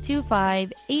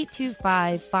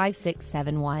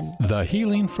 425-825-5671. The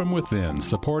Healing from Within,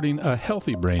 Supporting a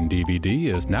Healthy Brain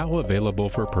DVD is now available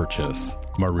for purchase.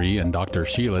 Marie and Dr.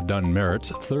 Sheila Dunn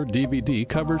Merritt's third DVD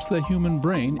covers the human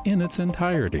brain in its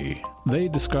entirety. They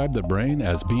describe the brain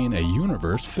as being a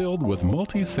universe filled with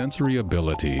multisensory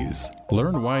abilities.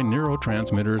 Learn why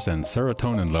neurotransmitters and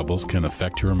serotonin levels can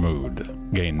affect your mood.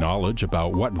 Gain knowledge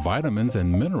about what vitamins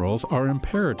and minerals are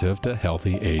imperative to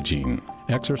healthy aging.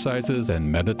 Exercises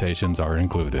and meditations are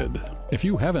included. If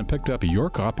you haven't picked up your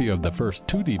copy of the first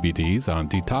 2 DVDs on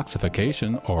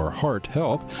detoxification or heart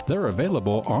health, they're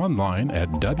available online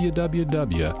at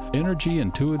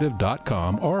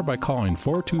www.energyintuitive.com or by calling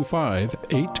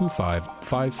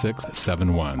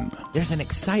 425-825-5671. There's an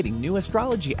exciting new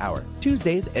astrology hour,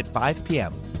 Tuesdays at 5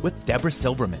 p.m. with Deborah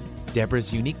Silverman.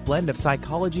 Deborah's unique blend of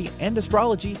psychology and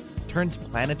astrology turns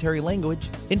planetary language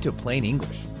into plain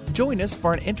English. Join us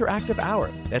for an interactive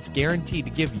hour that's guaranteed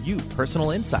to give you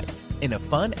personal insights in a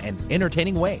fun and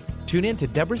entertaining way. Tune in to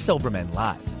Deborah Silverman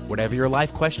Live. Whatever your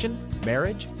life question,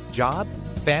 marriage, job,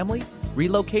 family,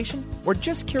 relocation, or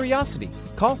just curiosity,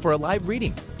 call for a live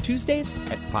reading Tuesdays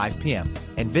at 5 p.m.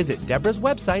 and visit Deborah's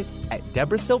website at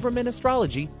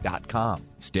deborahsilvermanastrology.com.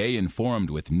 Stay informed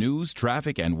with news,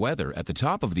 traffic, and weather at the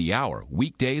top of the hour,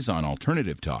 weekdays on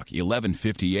Alternative Talk,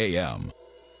 1150 a.m.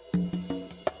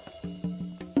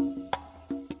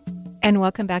 And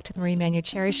welcome back to the Marie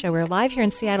Manuchehri Show. We're live here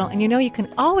in Seattle, and you know you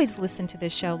can always listen to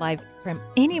this show live from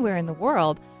anywhere in the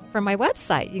world from my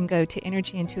website. You can go to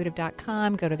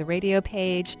energyintuitive.com, go to the radio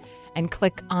page, and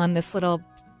click on this little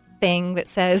thing that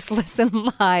says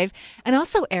Listen Live. And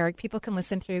also, Eric, people can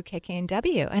listen through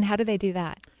KKNW. And how do they do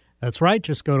that? That's right.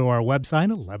 Just go to our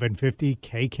website,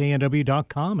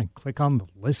 1150kknw.com, and click on the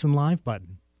Listen Live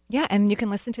button. Yeah, and you can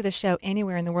listen to the show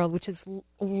anywhere in the world, which is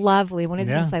lovely. One of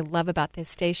the things I love about this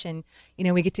station, you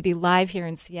know, we get to be live here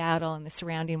in Seattle and the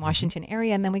surrounding Washington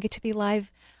area, and then we get to be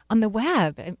live on the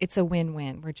web. It's a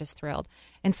win-win. We're just thrilled.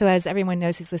 And so as everyone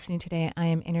knows who's listening today, I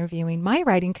am interviewing my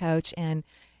writing coach, and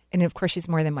of course she's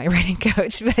more than my writing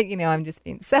coach, but, you know, I'm just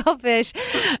being selfish,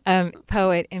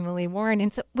 poet Emily Warren.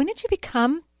 And so when did you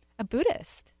become a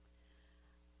Buddhist?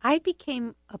 I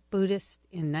became a Buddhist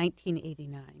in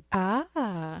 1989.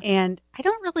 Ah. And I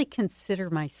don't really consider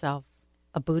myself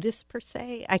a Buddhist per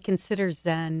se. I consider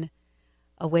Zen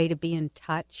a way to be in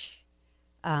touch.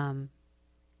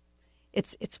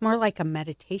 It's more like a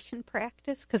meditation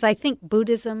practice, because I think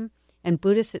Buddhism and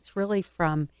Buddhists, it's really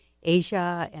from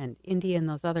Asia and India and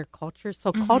those other cultures.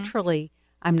 So culturally,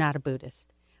 I'm not a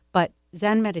Buddhist. But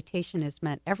Zen meditation has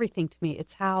meant everything to me.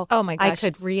 It's how I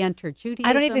could re-enter Judaism.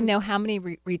 I don't even know how many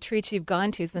retreats you've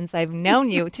gone to since I've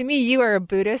known you. To me, you are a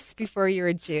Buddhist before you're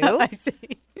a Jew. I see.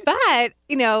 But,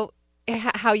 you know,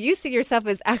 how you see yourself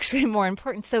is actually more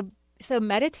important. So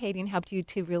meditating helped you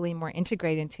to really more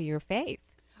integrate into your faith.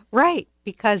 Right,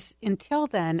 because until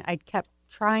then, I'd kept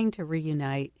trying to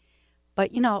reunite.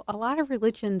 But, you know, a lot of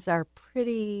religions are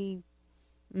pretty...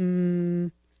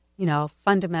 you know,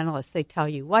 fundamentalists. They tell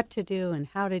you what to do and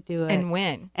how to do it. And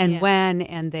when.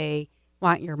 And they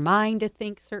want your mind to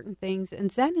think certain things.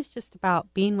 And Zen is just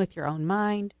about being with your own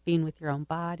mind, being with your own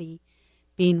body,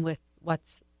 being with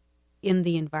what's in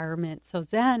the environment. So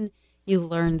Zen, you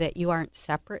learn that you aren't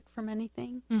separate from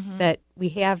anything, that we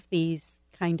have these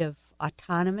kind of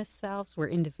autonomous selves. We're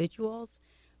individuals.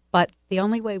 But the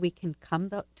only way we can come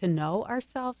to know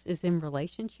ourselves is in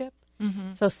relationship.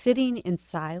 So sitting in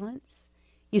silence,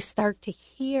 you start to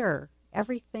hear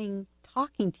everything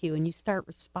talking to you, and you start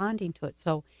responding to it.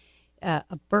 So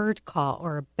a bird call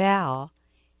or a bell,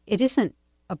 it isn't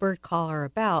a bird call or a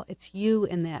bell. It's you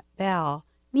and that bell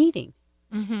meeting,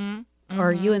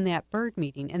 or you and that bird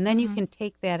meeting. And then you can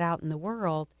take that out in the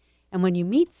world, and when you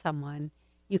meet someone,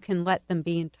 you can let them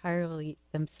be entirely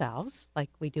themselves, like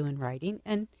we do in writing,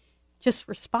 and just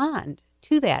respond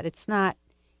to that. It's not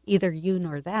either you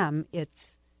nor them.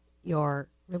 It's your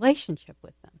relationship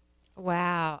with them.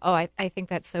 Wow. Oh, I think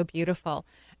that's so beautiful.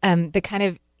 The kind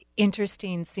of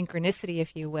interesting synchronicity,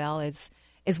 if you will, is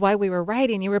why we were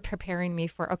writing. You were preparing me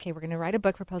for, okay, we're going to write a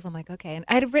book proposal. I'm like, okay. And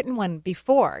I had written one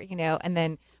before, you know, and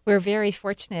then we were very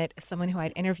fortunate. Someone who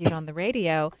I'd interviewed on the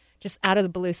radio just out of the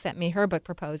blue sent me her book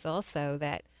proposal, so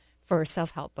that for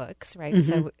self-help books, right?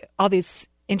 So all these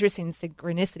interesting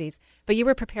synchronicities, but you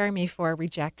were preparing me for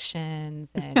rejections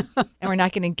and we're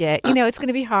not going to get, you know, it's going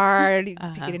to be hard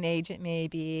to get an agent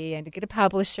maybe and to get a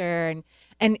publisher.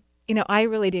 And you know, I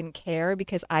really didn't care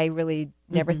because I really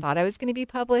never thought I was going to be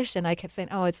published. And I kept saying,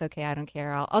 oh, it's okay. I don't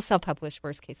care. I'll self-publish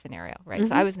worst case scenario. Right.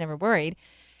 So I was never worried.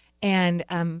 And,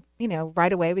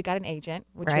 right away we got an agent,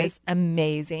 which was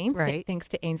amazing. Right. Thanks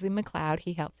to Ainsley McLeod.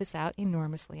 He helped us out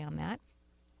enormously on that.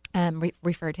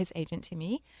 Referred his agent to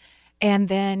me. And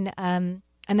then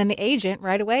the agent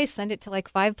right away sent it to like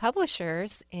 5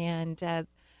 publishers. And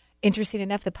interesting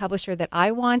enough, the publisher that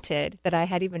I wanted, that I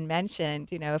had even mentioned,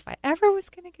 if I ever was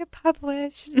going to get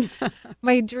published,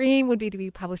 my dream would be to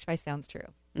be published by Sounds True.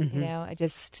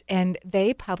 And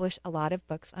they publish a lot of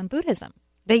books on Buddhism.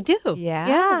 They do.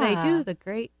 Yeah. They do. The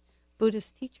great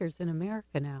Buddhist teachers in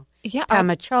America now. Yeah.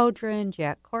 Pema Chodron,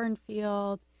 Jack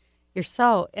Kornfield.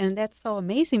 And that's so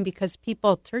amazing because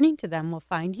people turning to them will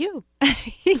find you.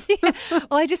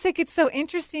 Well, I just think it's so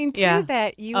interesting, too,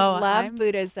 that you love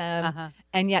Buddhism,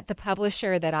 and yet the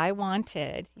publisher that I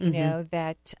wanted,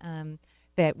 that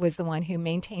was the one who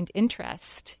maintained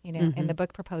interest, in the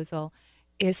book proposal,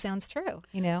 Sounds True,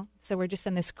 So we're just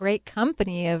in this great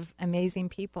company of amazing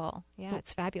people. Yeah,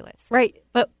 it's fabulous. Right.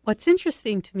 But what's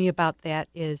interesting to me about that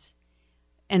is,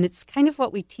 and it's kind of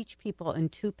what we teach people in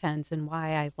Two Pens and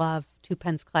why I love Two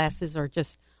Pens classes or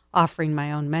just offering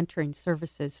my own mentoring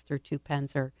services through Two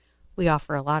Pens, or we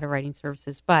offer a lot of writing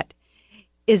services, but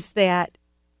is that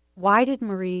why did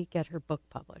Marie get her book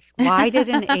published? Why did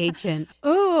an agent take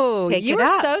you it are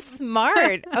up? so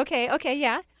smart. Okay,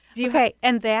 yeah.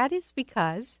 And that is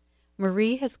because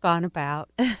Marie has gone about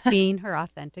being her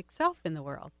authentic self in the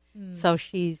world. So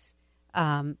she's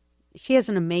she has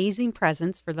an amazing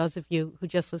presence. For those of you who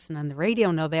just listen on the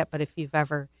radio know that, but if you've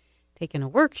ever taken a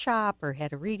workshop or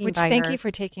had a reading by her. Thank you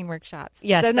for taking workshops.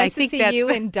 Yes, so nice I think to see you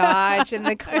and Dodge in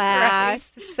the class.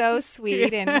 Right. So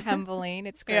sweet and humbling.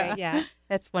 It's great, yeah.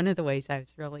 That's one of the ways I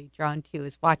was really drawn to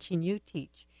is watching you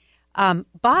teach.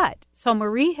 So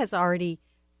Marie has already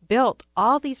built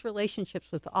all these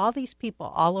relationships with all these people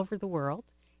all over the world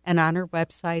and on her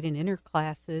website and in her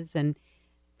classes, and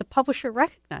the publisher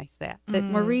recognized that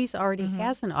Marie's already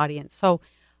has an audience. So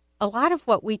a lot of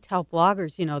what we tell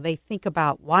bloggers, they think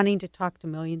about wanting to talk to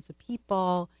millions of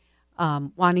people,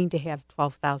 wanting to have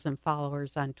 12,000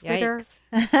 followers on Twitter.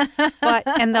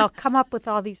 And they'll come up with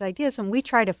all these ideas, and we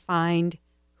try to find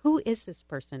who is this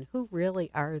person? Who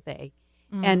really are they?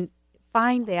 And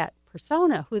find that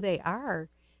persona, who they are,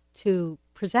 to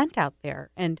present out there.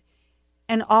 And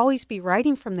always be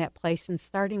writing from that place and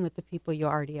starting with the people you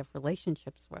already have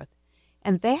relationships with.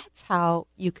 And that's how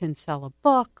you can sell a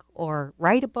book or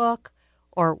write a book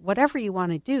or whatever you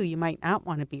want to do. You might not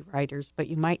want to be writers, but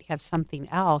you might have something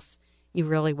else you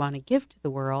really want to give to the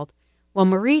world. Well,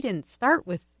 Marie didn't start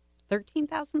with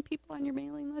 13,000 people on your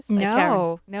mailing list?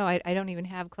 No, I don't even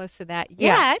have close to that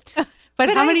yet. But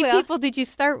how many people did you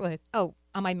start with? Oh,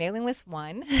 on my mailing list,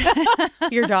 1.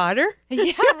 Your daughter?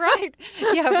 Yeah, right.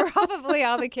 Yeah, probably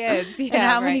all the kids. Yeah, and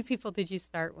how many people did you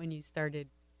start when you started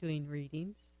doing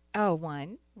readings? Oh,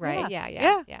 1. Right.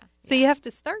 Yeah. So you have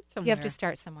to start somewhere. You have to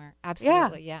start somewhere.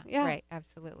 Absolutely. Yeah. Right.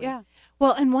 Absolutely. Yeah.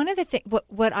 Well, and one of the things,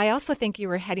 what I also think you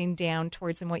were heading down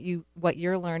towards, and what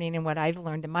you're learning, and what I've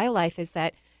learned in my life is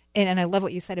that, and I love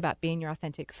what you said about being your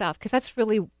authentic self, because that's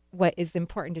really what is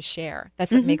important to share.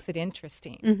 That's what makes it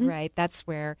interesting, right? That's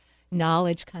where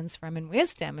knowledge comes from, and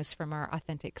wisdom is from our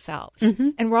authentic selves,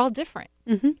 and we're all different.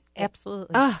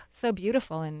 Absolutely. So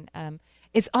beautiful, and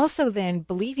it's also then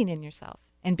believing in yourself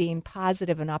and being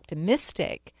positive and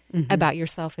optimistic about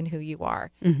yourself and who you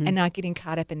are, and not getting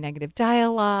caught up in negative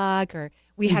dialogue. Or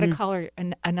we had a caller,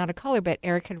 not a caller, but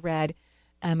Eric had read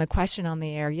a question on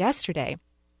the air yesterday,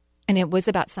 and it was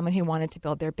about someone who wanted to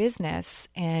build their business.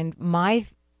 And my,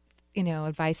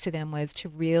 advice to them was to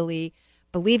really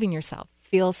believe in yourself,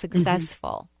 feel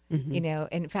successful.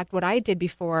 In fact, what I did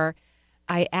before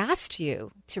I asked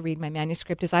you to read my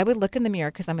manuscript is I would look in the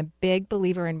mirror, because I'm a big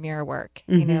believer in mirror work.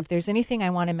 If there's anything I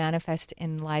want to manifest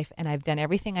in life, and I've done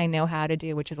everything I know how to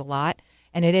do, which is a lot,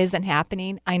 and it isn't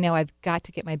happening, I know I've got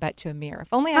to get my butt to a mirror.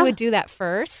 If only I would do that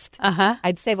first,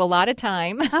 I'd save a lot of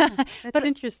time. That's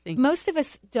interesting. Most of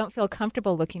us don't feel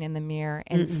comfortable looking in the mirror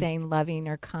and saying loving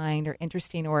or kind or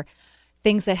interesting or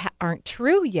things that aren't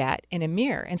true yet in a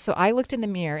mirror. And so I looked in the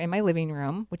mirror in my living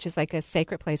room, which is like a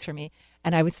sacred place for me,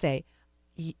 and I would say,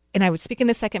 and I would speak in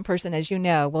the second person, as you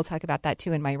know. We'll talk about that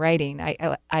too in my writing.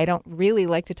 I don't really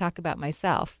like to talk about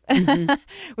myself,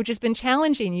 which has been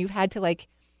challenging. You've had to right?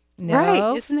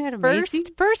 Isn't that amazing?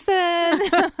 First person.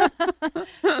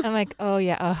 I'm like, oh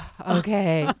yeah,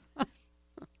 okay.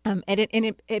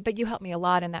 But you helped me a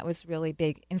lot, and that was really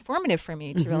big, informative for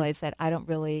me to realize that I don't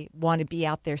really want to be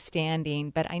out there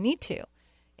standing, but I need to.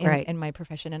 In my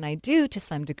profession, and I do to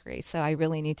some degree. So I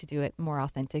really need to do it more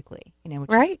authentically,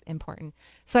 which is important.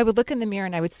 So I would look in the mirror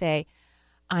and I would say,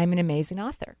 I'm an amazing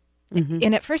author.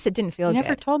 And at first it didn't feel You good.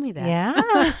 never told me that.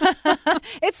 Yeah.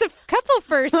 It's a couple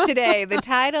firsts today, the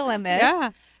title and this.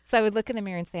 Yeah. So I would look in the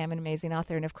mirror and say, I'm an amazing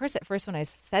author. And of course, at first when I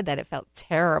said that, it felt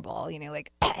terrible,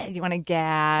 like you want to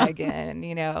gag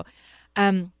and,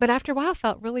 but after a while, it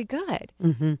felt really good.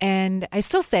 Mm-hmm. And I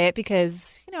still say it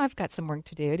because, I've got some work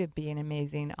to do to be an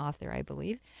amazing author, I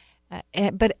believe.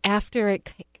 But after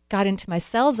it got into my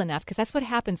cells enough, because that's what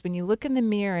happens when you look in the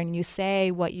mirror and you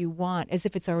say what you want as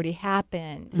if it's already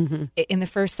happened in the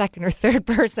first, second, or third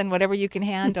person, whatever you can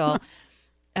handle.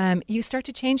 You start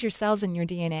to change your cells and your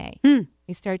DNA.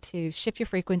 You start to shift your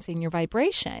frequency and your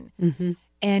vibration.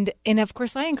 And of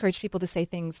course, I encourage people to say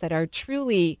things that are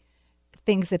truly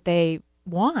things that they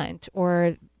want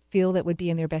or feel that would be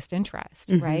in their best interest,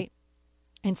 right?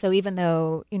 And so even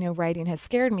though, writing has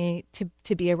scared me,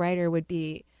 to be a writer would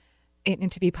be,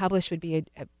 and to be published would be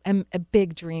a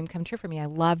big dream come true for me. I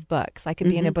love books. I could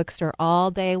be in a bookstore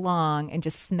all day long and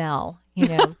just smell,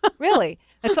 really.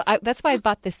 That's why I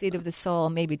bought The Seed of the Soul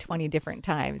maybe 20 different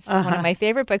times. It's one of my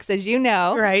favorite books, as you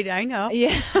know. Right, I know.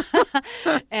 Yeah.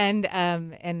 and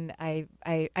I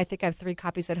think I have 3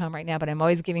 copies at home right now, but I'm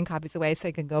always giving copies away so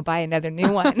I can go buy another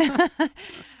new one.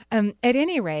 At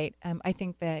any rate, I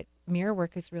think that mirror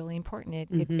work is really important.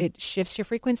 It shifts your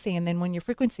frequency, and then when your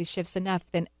frequency shifts enough,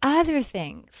 then other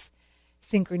things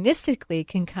synchronistically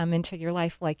can come into your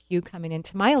life, like you coming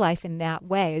into my life in that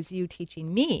way, as you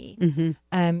teaching me,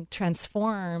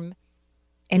 transform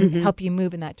and help you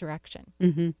move in that direction.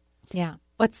 Yeah.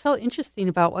 What's so interesting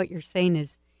about what you're saying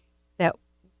is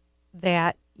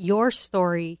that your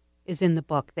story is in the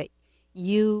book, that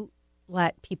you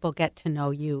let people get to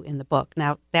know you in the book.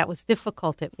 Now, that was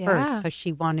difficult at first because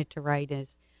she wanted to write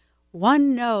as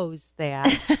one knows that,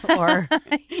 or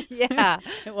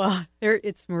well,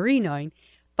 it's Marie knowing.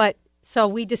 But so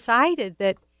we decided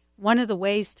that one of the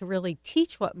ways to really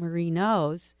teach what Marie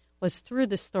knows was through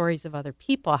the stories of other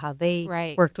people, how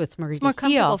they worked with Marie. It's more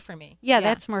comfortable for me. Yeah,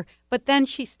 that's more. But then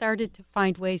she started to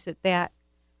find ways that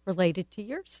related to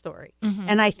your story.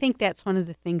 And I think that's one of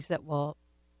the things that will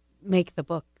make the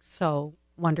book so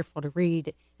wonderful to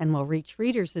read and will reach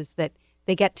readers, is that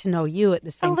they get to know you at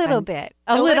the same time.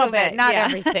 A little bit, not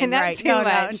everything, not right? too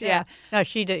much. No,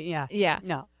 she did. Yeah.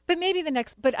 No. But maybe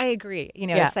but I agree.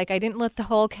 It's like I didn't let the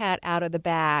whole cat out of the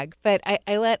bag, but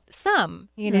I let some.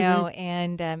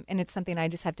 And it's something I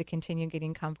just have to continue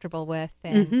getting comfortable with.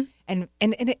 And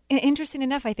interesting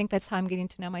enough, I think that's how I'm getting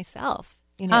to know myself.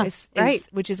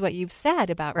 Which is what you've said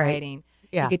about writing.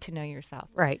 Yeah. You get to know yourself.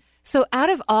 Right. So out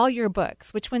of all your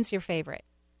books, which one's your favorite?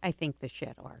 I think The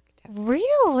Shadow Architect.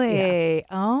 Really? Yeah.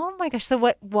 Oh my gosh.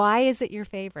 So why is it your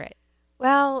favorite?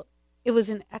 Well, it was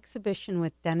an exhibition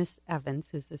with Dennis Evans,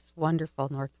 who's this wonderful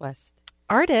Northwest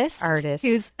artist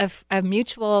who's a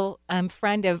mutual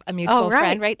friend of a mutual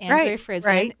friend, right? Andrea Friesen.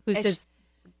 Right. Who's his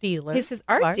dealer. He's his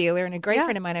art dealer and a great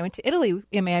friend of mine. I went to Italy.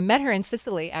 I met her in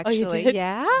Sicily, actually. Oh, you did?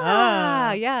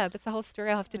 Yeah. Yeah. That's a whole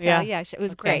story I'll have to tell. Yeah. It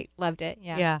was great. Loved it.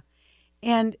 Yeah. Yeah.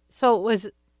 And so it was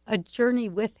a journey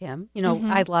with him.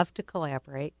 I love to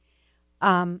collaborate.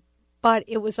 But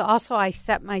it was also, I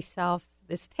set myself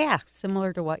this task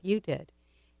similar to what you did.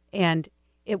 And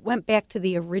it went back to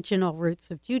the original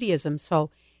roots of Judaism. So,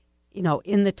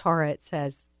 in the Torah it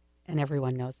says, and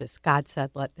everyone knows this, God said,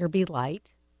 let there be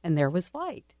light, and there was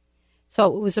light.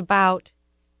 So it was about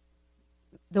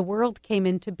the world came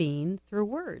into being through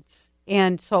words.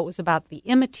 And so it was about the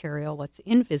immaterial, what's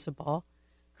invisible,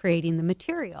 creating the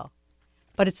material.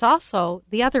 But it's also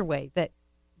the other way, that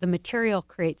the material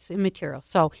creates immaterial.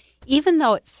 So even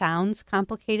though it sounds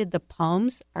complicated, the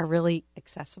poems are really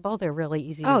accessible. They're really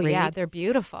easy to read. Oh, yeah, they're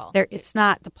beautiful. It's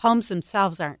not, the poems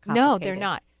themselves aren't complicated. No, they're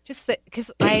not. Just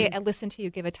because I listened to you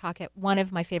give a talk at one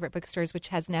of my favorite bookstores, which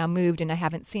has now moved, and I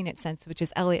haven't seen it since, which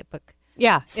is Elliott Book.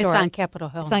 Yeah, Store. It's on Capitol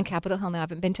Hill. It's on Capitol Hill now. I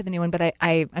haven't been to the new one, but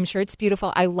I'm sure it's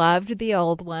beautiful. I loved the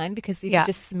old one because you could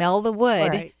just smell the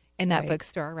wood in that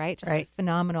bookstore, right? Just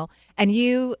phenomenal. And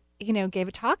you gave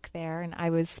a talk there, and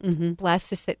I was blessed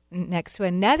to sit next to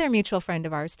another mutual friend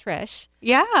of ours, Trish.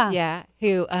 Yeah. Yeah.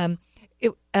 Who,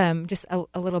 just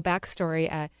a little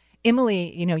backstory.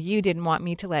 Emily, you didn't want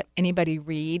me to let anybody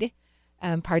read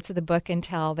parts of the book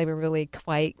until they were really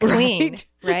quite clean,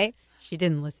 right? She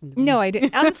didn't listen to me. No, I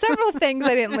didn't. On several things,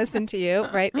 I didn't listen to you,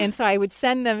 right? And so I would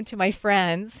send them to my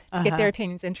friends to get their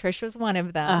opinions, and Trish was one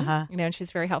of them, and she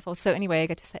was very helpful. So anyway, I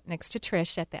got to sit next to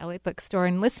Trish at the Elliott Bookstore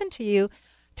and listen to you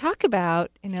talk about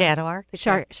Shadow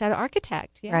Architect. Shadow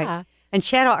Architect, yeah. Right. And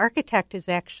Shadow Architect is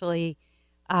actually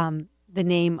the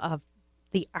name of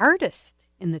the artist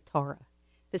in the Torah.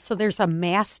 So there's a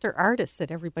master artist that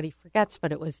everybody forgets,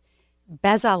 but it was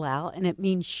Bezalel, and it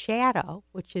means shadow,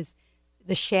 which is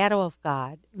the shadow of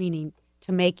God, meaning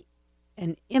to make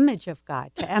an image of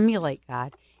God, to emulate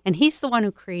God. And he's the one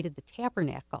who created the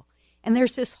tabernacle. And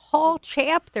there's this whole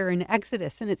chapter in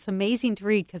Exodus, and it's amazing to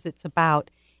read because it's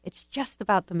just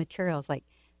about the materials. Like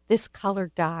this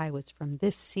colored dye was from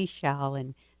this seashell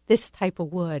and this type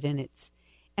of wood. And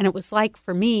it was like,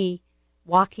 for me,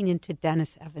 walking into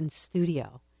Dennis Evans'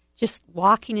 studio, just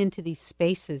walking into these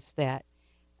spaces that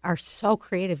are so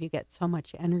creative. You get so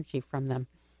much energy from them.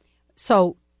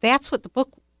 So that's what the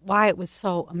book, why it was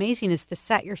so amazing, is to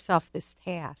set yourself this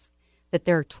task, that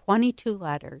there are 22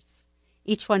 letters.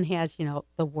 Each one has,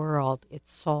 the world,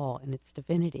 its soul, and its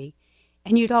divinity.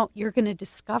 And you're going to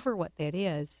discover what that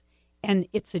is. And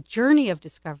it's a journey of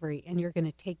discovery, and you're going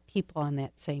to take people on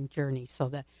that same journey. So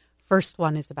the first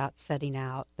one is about setting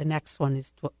out. The next one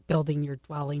is building your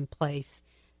dwelling place.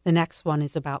 The next one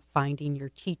is about finding your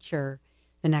teacher.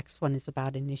 The next one is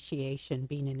about initiation,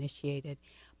 being initiated.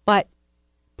 But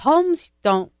poems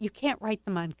you can't write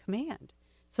them on command.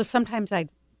 So sometimes it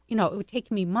would take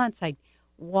me months. I'd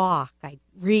walk, I'd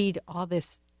read all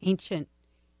this ancient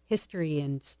history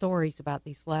and stories about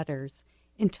these letters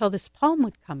until this poem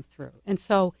would come through. And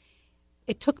so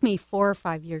it took me 4 or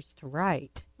 5 years to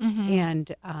write. Mm-hmm.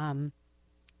 And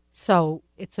so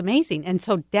it's amazing. And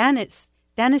so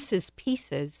Dennis's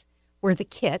pieces were the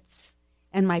kits,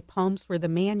 and my poems were the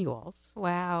manuals.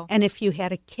 Wow. And if you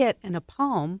had a kit and a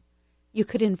poem, you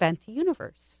could invent the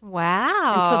universe.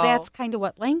 Wow. And so that's kind of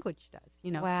what language does,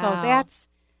 Wow. So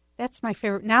that's my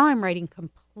favorite. Now I'm writing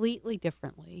completely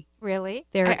differently. Really?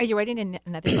 Are you writing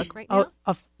another book right now?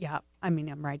 Yeah. I mean,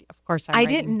 I'm writing. Of course, I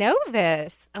didn't know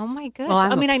this. Oh my gosh. Well,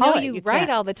 I know poet. You write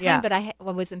can't. all the time, yeah. but I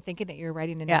wasn't thinking that you were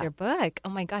writing another book. Oh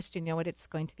my gosh. Do you know what it's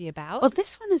going to be about? Well,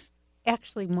 this one is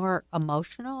actually more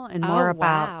emotional and more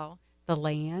about the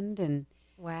land, and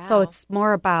so it's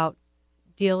more about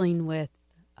dealing with.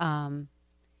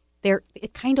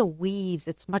 It kind of weaves.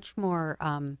 It's much more.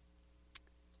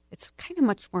 It's kind of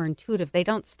much more intuitive. They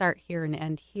don't start here and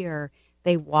end here.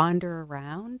 They wander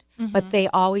around, but they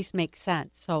always make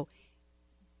sense. So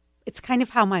it's kind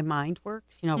of how my mind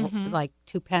works, like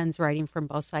two pens writing from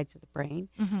both sides of the brain.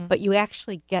 Mm-hmm. But you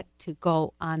actually get to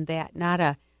go on that, not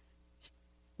a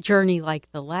journey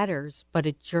like the letters, but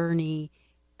a journey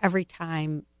every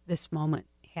time this moment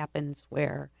happens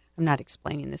where I'm not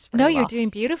explaining this very well. You're doing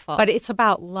beautiful. But it's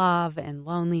about love and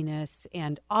loneliness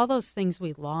and all those things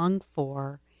we long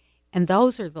for. And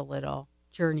those are the little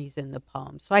journeys in the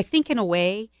poem. So I think in a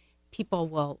way, people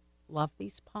will love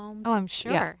these poems. Oh, I'm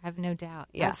sure. Yeah. I have no doubt.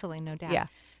 Yeah. Absolutely no doubt. Yeah.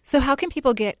 So how can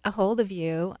people get a hold of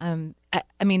you?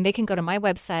 I mean, they can go to my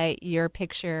website, your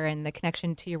picture, and the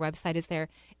connection to your website is there.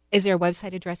 Is there a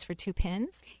website address for Two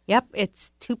Pens? Yep,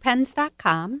 it's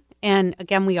twopens.com. And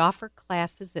again, we offer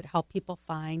classes that help people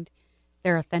find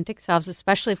their authentic selves,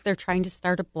 especially if they're trying to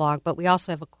start a blog. But we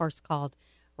also have a course called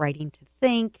Writing to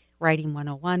Think, Writing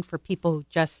 101 for people who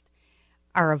just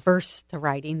are averse to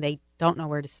writing. They don't know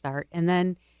where to start. And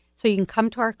then, so you can come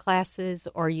to our classes,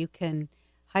 or you can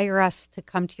hire us to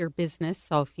come to your business.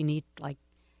 So if you need,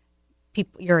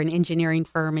 you're an engineering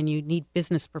firm and you need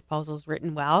business proposals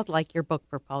written well, like your book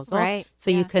proposal. Right.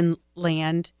 So you can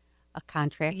land a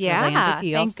contract, land a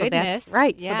deal. Thank goodness. That's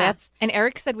right. Yeah. So that's, and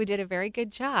Eric said we did a very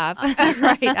good job.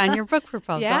 right, on your book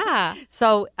proposal. Yeah.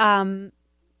 So, and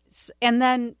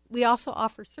then we also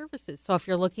offer services. So if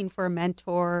you're looking for a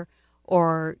mentor,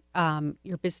 or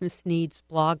your business needs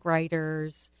blog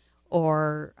writers,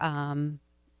 or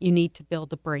you need to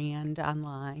build a brand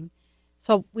online.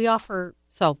 So we offer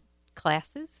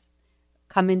classes,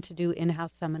 come in to do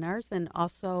in-house seminars, and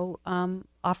also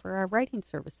offer our writing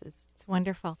services. It's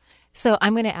wonderful. So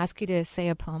I'm going to ask you to say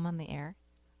a poem on the air.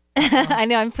 I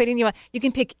know I'm putting you on. You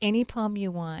can pick any poem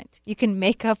you want. You can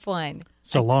make up one.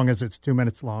 So long as it's 2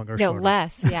 minutes long or shorter. No,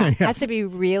 less. Yeah. Yes. It has to be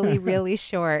really, really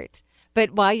short.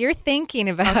 But while you're thinking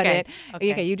about it,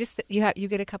 okay, you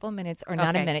get a couple of minutes, or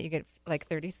not a minute, you get like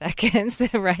 30 seconds,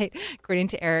 right? According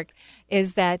to Eric,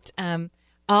 is that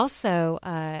also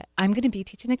I'm going to be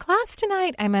teaching a class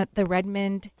tonight. I'm at the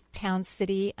Redmond Town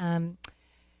City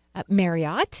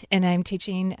Marriott, and I'm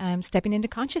teaching Stepping into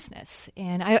Consciousness.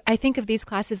 And I think of these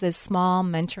classes as small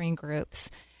mentoring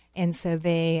groups, and so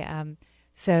they.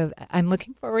 So I'm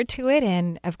looking forward to it,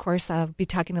 and of course I'll be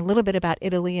talking a little bit about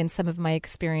Italy and some of my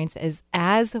experiences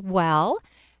as well.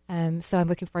 So I'm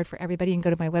looking forward for everybody. You can go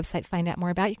to my website, find out more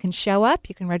about it. You can show up,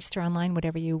 you can register online,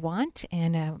 whatever you want,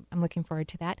 and I'm looking forward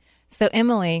to that. So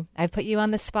Emily, I've put you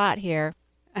on the spot here.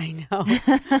 I know.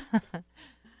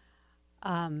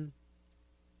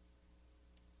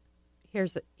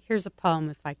 Here's a poem,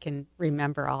 if I can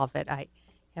remember all of it. I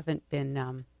haven't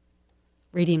been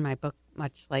reading my book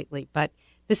much lately, but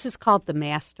This is called The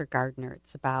Master Gardener.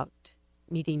 It's about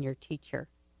meeting your teacher.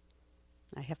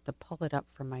 I have to pull it up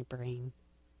from my brain.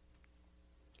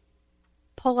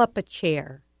 Pull up a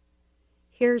chair.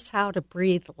 Here's how to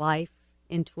breathe life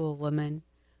into a woman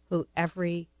who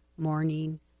every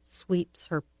morning sweeps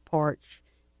her porch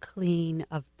clean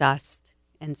of dust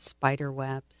and spider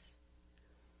webs.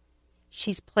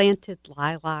 She's planted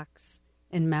lilacs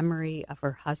in memory of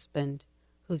her husband,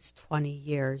 who's 20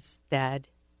 years dead.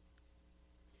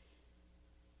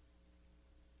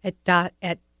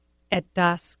 At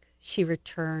dusk, she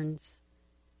returns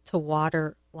to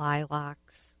water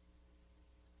lilacs.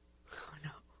 Oh,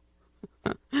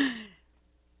 no.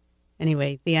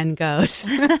 Anyway, the end goes.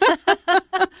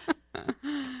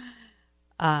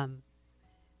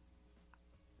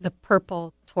 The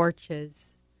purple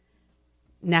torches,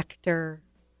 nectar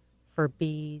for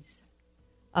bees,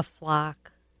 a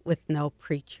flock with no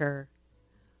preacher,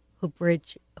 who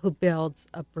builds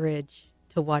a bridge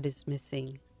to what is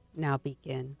missing. Now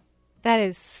begin. That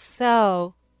is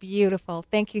so beautiful.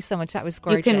 Thank you so much. That was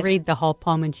gorgeous. You can read the whole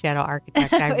poem in Shadow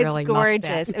Architect. I really It's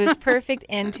gorgeous. It was perfect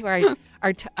into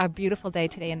our beautiful day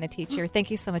today in the teacher.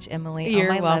 Thank you so much, Emily. You're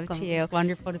my welcome. love to you. It's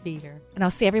wonderful to be here. And I'll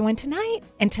see everyone tonight.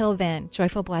 Until then,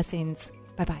 joyful blessings.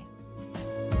 Bye-bye.